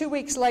 2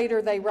 weeks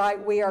later, they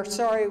write, we are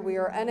sorry, we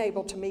are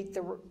unable to meet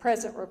the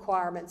present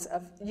requirements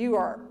of, you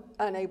are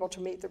unable to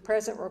meet the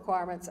present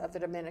requirements of the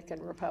Dominican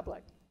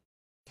Republic.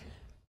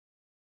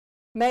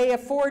 May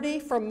of 40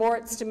 from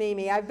Moritz to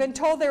Mimi. I've been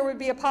told there would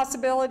be a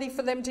possibility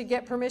for them to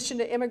get permission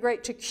to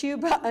immigrate to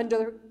Cuba under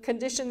the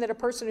condition that a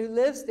person who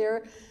lives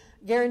there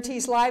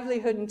guarantees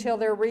livelihood until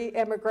their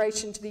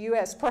re-immigration to the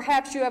U.S.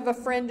 Perhaps you have a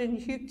friend in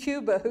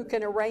Cuba who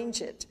can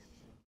arrange it.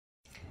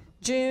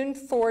 June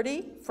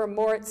 40 from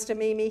Moritz to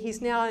Mimi.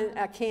 He's now in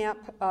a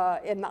camp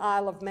in the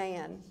Isle of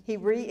Man. He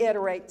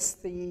reiterates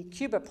the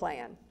Cuba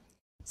plan.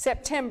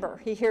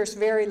 September, he hears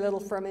very little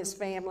from his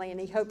family and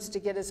he hopes to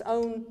get his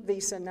own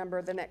visa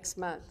number the next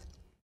month.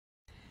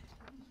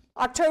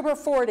 October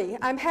 40,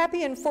 I'm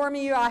happy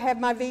informing you I have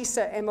my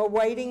visa, am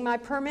awaiting my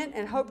permit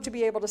and hope to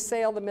be able to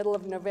sail the middle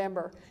of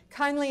November.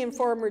 Kindly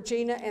inform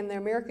Regina and the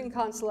American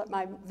consulate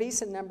my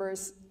visa number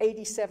is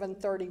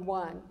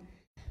 8731.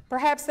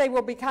 Perhaps they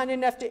will be kind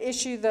enough to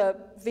issue the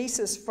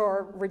visas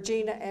for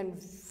Regina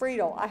and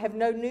Friedel. I have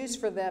no news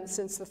for them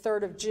since the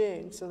 3rd of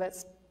June, so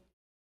that's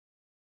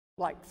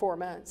like 4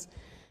 months.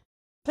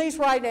 Please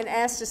write and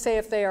ask to say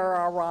if they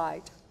are all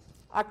right.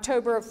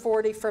 October of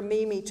 40 from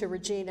Mimi to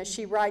Regina.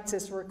 She writes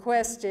as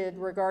requested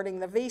regarding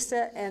the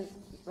visa and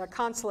the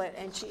consulate,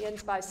 and she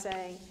ends by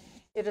saying,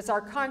 "It is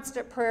our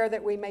constant prayer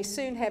that we may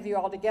soon have you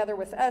all together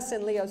with us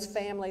and Leo's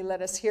family.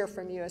 Let us hear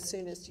from you as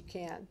soon as you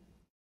can."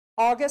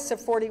 August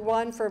of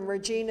 41 from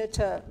Regina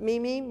to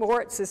Mimi.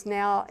 Moritz is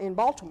now in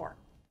Baltimore.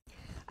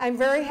 I'm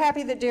very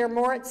happy that dear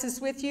Moritz is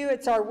with you.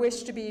 It's our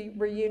wish to be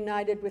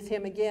reunited with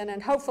him again,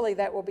 and hopefully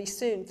that will be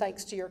soon,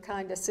 thanks to your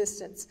kind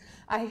assistance.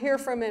 I hear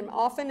from him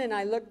often, and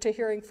I look to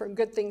hearing from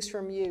good things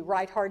from you.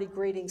 Write hearty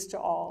greetings to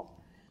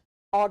all.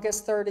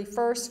 August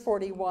 31st,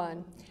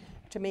 41,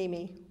 to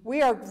Mimi.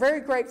 We are very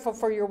grateful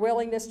for your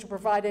willingness to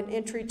provide an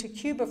entry to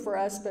Cuba for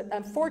us, but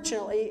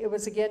unfortunately it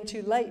was again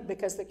too late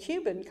because the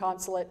Cuban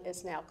consulate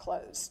is now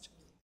closed.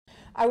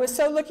 I was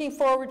so looking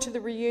forward to the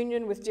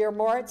reunion with dear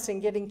Moritz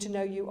and getting to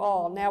know you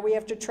all. Now we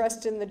have to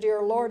trust in the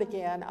dear Lord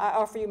again. I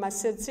offer you my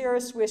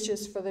sincerest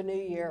wishes for the new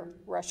year,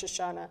 Rosh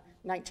Hashanah,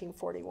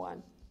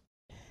 1941.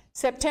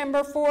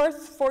 September 4th,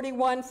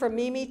 41, from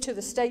Mimi to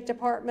the State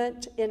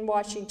Department in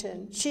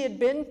Washington. She had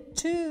been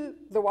to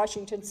the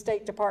Washington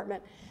State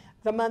Department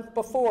the month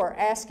before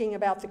asking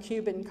about the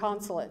Cuban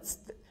consulates,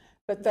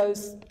 but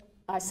those,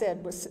 I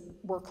said,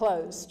 were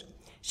closed.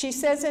 She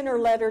says in her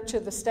letter to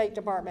the State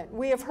Department,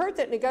 "We have heard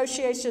that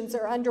negotiations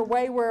are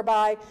underway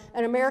whereby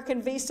an American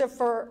visa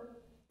for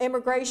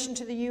immigration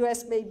to the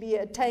U.S. may be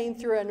obtained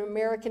through an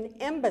American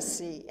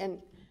embassy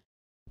in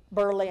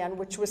Berlin,"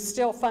 which was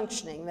still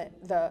functioning,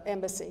 the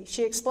embassy.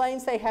 She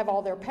explains they have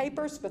all their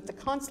papers, but the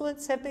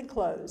consulates have been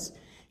closed.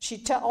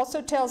 She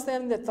also tells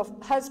them that the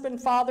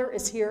husband father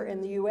is here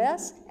in the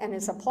U.S. and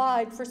has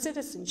applied for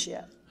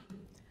citizenship.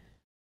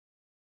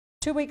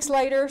 2 weeks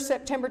later,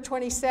 September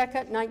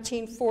 22nd,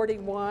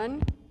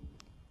 1941.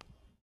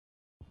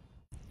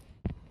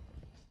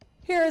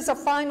 Here is a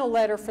final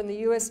letter from the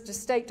U.S.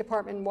 State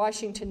Department in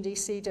Washington,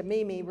 D.C. to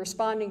Mimi,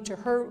 responding to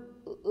her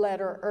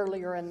letter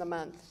earlier in the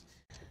month.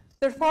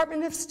 The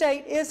Department of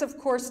State is, of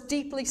course,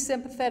 deeply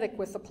sympathetic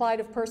with the plight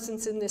of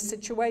persons in this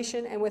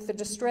situation and with the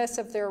distress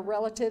of their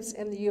relatives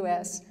in the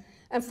U.S.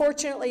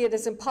 Unfortunately, it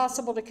is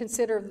impossible to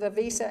consider the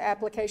visa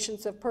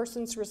applications of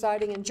persons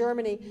residing in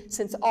Germany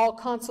since all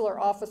consular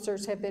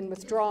officers have been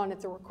withdrawn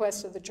at the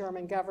request of the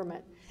German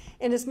government.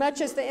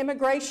 Inasmuch as the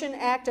Immigration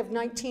Act of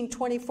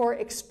 1924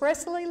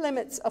 expressly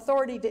limits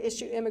authority to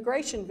issue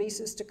immigration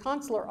visas to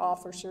consular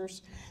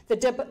officers, the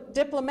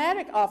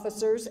diplomatic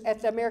officers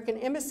at the American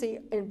Embassy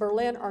in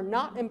Berlin are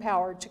not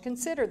empowered to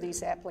consider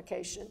these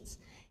applications.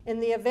 In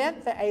the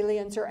event the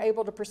aliens are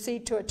able to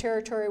proceed to a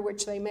territory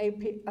which they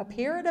may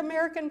appear at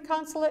American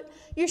consulate,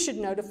 you should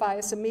notify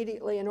us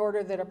immediately in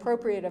order that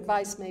appropriate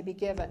advice may be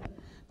given.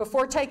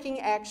 Before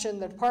taking action,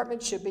 the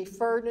department should be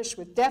furnished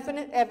with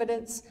definite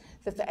evidence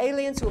that the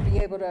aliens will be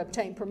able to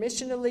obtain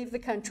permission to leave the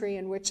country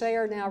in which they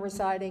are now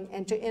residing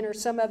and to enter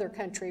some other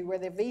country where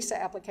the visa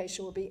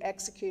application will be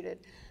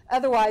executed.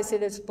 Otherwise,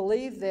 it is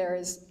believed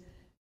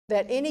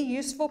that any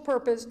useful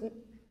purpose,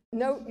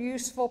 no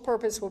useful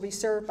purpose will be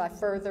served by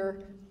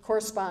further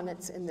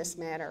correspondence in this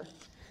manner.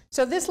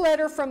 So this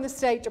letter from the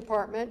State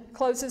Department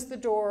closes the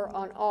door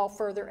on all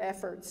further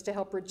efforts to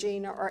help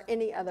Regina or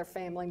any other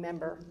family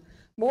member.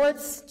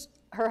 Moritz,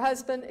 her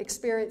husband,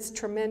 experienced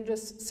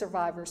tremendous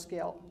survivor's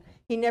guilt.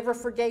 He never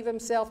forgave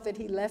himself that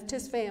he left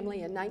his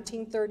family in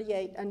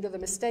 1938 under the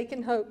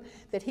mistaken hope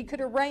that he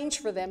could arrange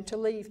for them to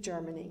leave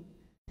Germany.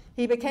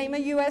 He became a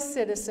U.S.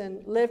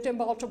 citizen, lived in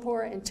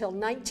Baltimore until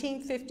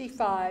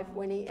 1955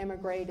 when he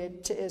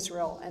immigrated to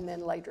Israel and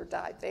then later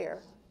died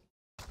there.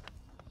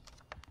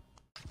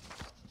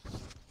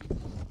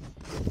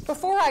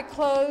 Before I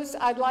close,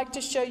 I'd like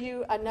to show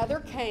you another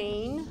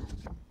cane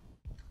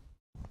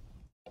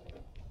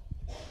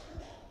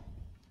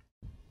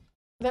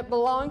that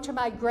belonged to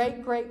my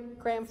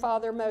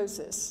great-great-grandfather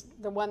Moses,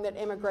 the one that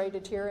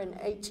immigrated here in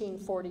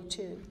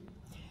 1842.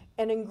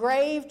 An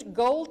engraved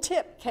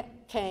gold-tip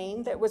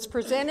cane that was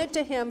presented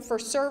to him for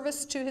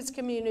service to his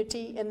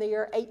community in the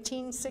year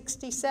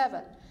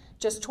 1867,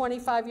 just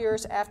 25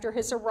 years after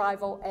his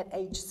arrival at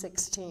age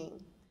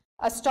 16.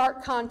 A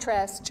stark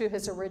contrast to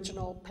his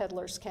original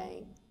peddler's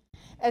cane.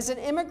 As an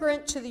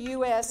immigrant to the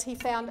U.S., he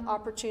found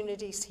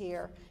opportunities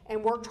here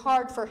and worked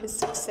hard for his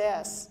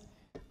success.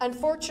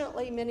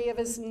 Unfortunately, many of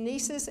his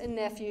nieces and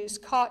nephews,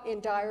 caught in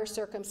dire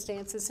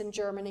circumstances in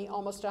Germany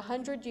almost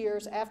 100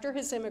 years after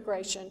his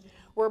immigration,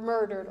 were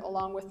murdered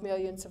along with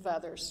millions of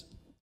others.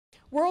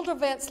 World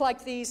events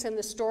like these and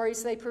the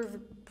stories they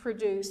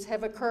produce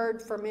have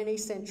occurred for many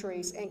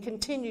centuries and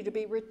continue to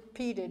be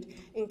repeated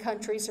in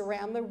countries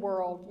around the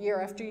world year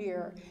after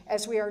year,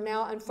 as we are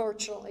now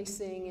unfortunately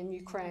seeing in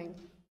Ukraine.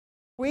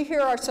 We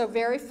here are so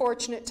very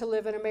fortunate to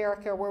live in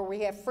America, where we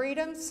have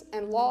freedoms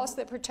and laws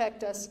that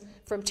protect us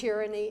from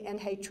tyranny and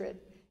hatred.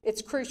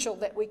 It's crucial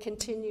that we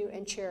continue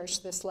and cherish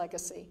this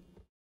legacy.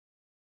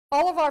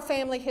 All of our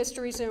family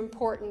histories are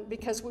important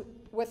because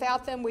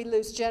without them we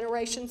lose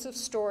generations of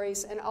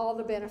stories and all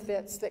the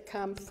benefits that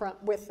come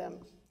with them.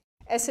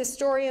 As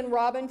historian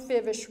Robin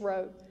Fivish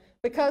wrote,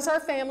 "Because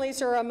our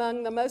families are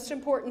among the most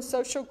important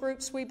social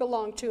groups we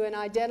belong to and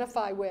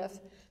identify with,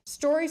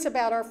 stories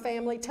about our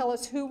family tell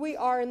us who we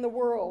are in the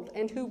world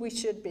and who we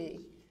should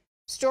be.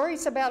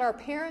 Stories about our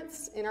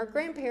parents and our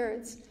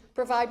grandparents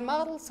provide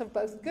models of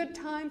both good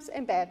times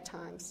and bad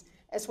times,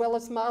 as well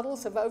as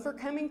models of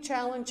overcoming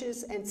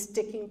challenges and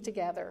sticking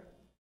together."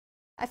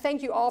 I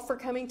thank you all for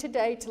coming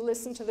today to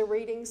listen to the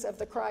readings of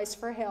the Cries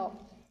for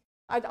Help.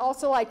 I'd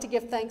also like to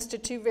give thanks to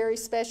two very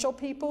special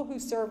people who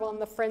serve on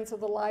the Friends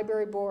of the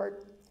Library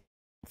Board.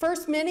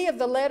 First, many of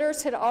the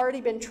letters had already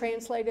been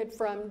translated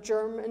from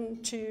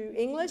German to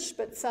English,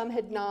 but some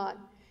had not.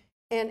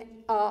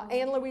 And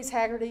Anne Louise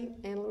Haggerty,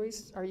 Anne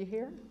Louise, are you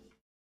here?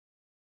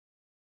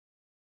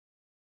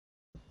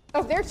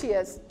 Oh, there she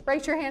is.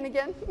 Raise your hand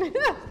again.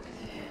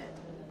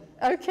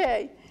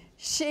 Okay.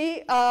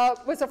 She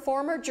was a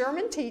former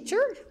German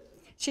teacher.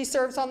 She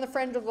serves on the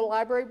Friend of the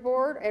Library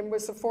Board and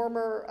was the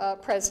former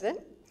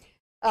president.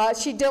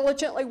 She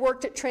diligently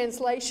worked at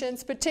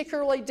translations,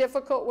 particularly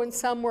difficult when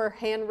some were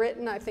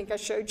handwritten. I think I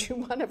showed you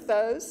one of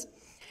those.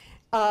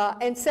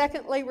 And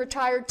secondly,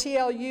 retired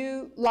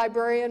TLU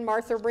librarian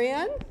Martha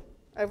Wren,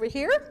 over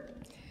here,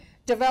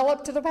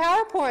 developed the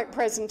PowerPoint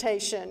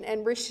presentation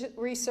and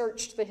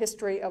researched the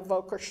history of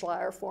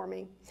Vogelschleier for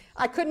me.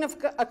 I couldn't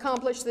have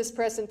accomplished this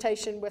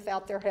presentation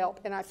without their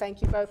help, and I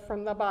thank you both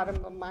from the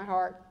bottom of my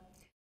heart.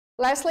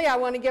 Lastly, I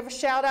want to give a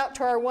shout out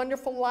to our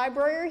wonderful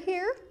library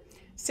here,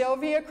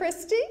 Sylvia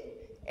Christie,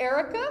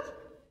 Erica,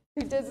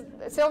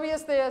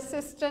 Sylvia's the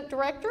assistant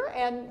director,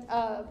 and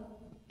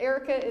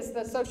Erica is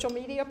the social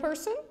media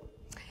person,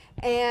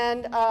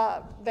 and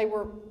they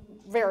were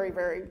very,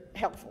 very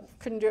helpful.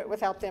 Couldn't do it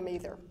without them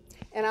either.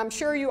 And I'm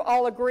sure you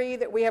all agree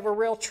that we have a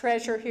real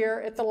treasure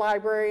here at the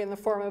library in the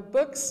form of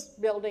books,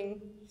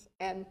 buildings,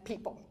 and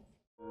people.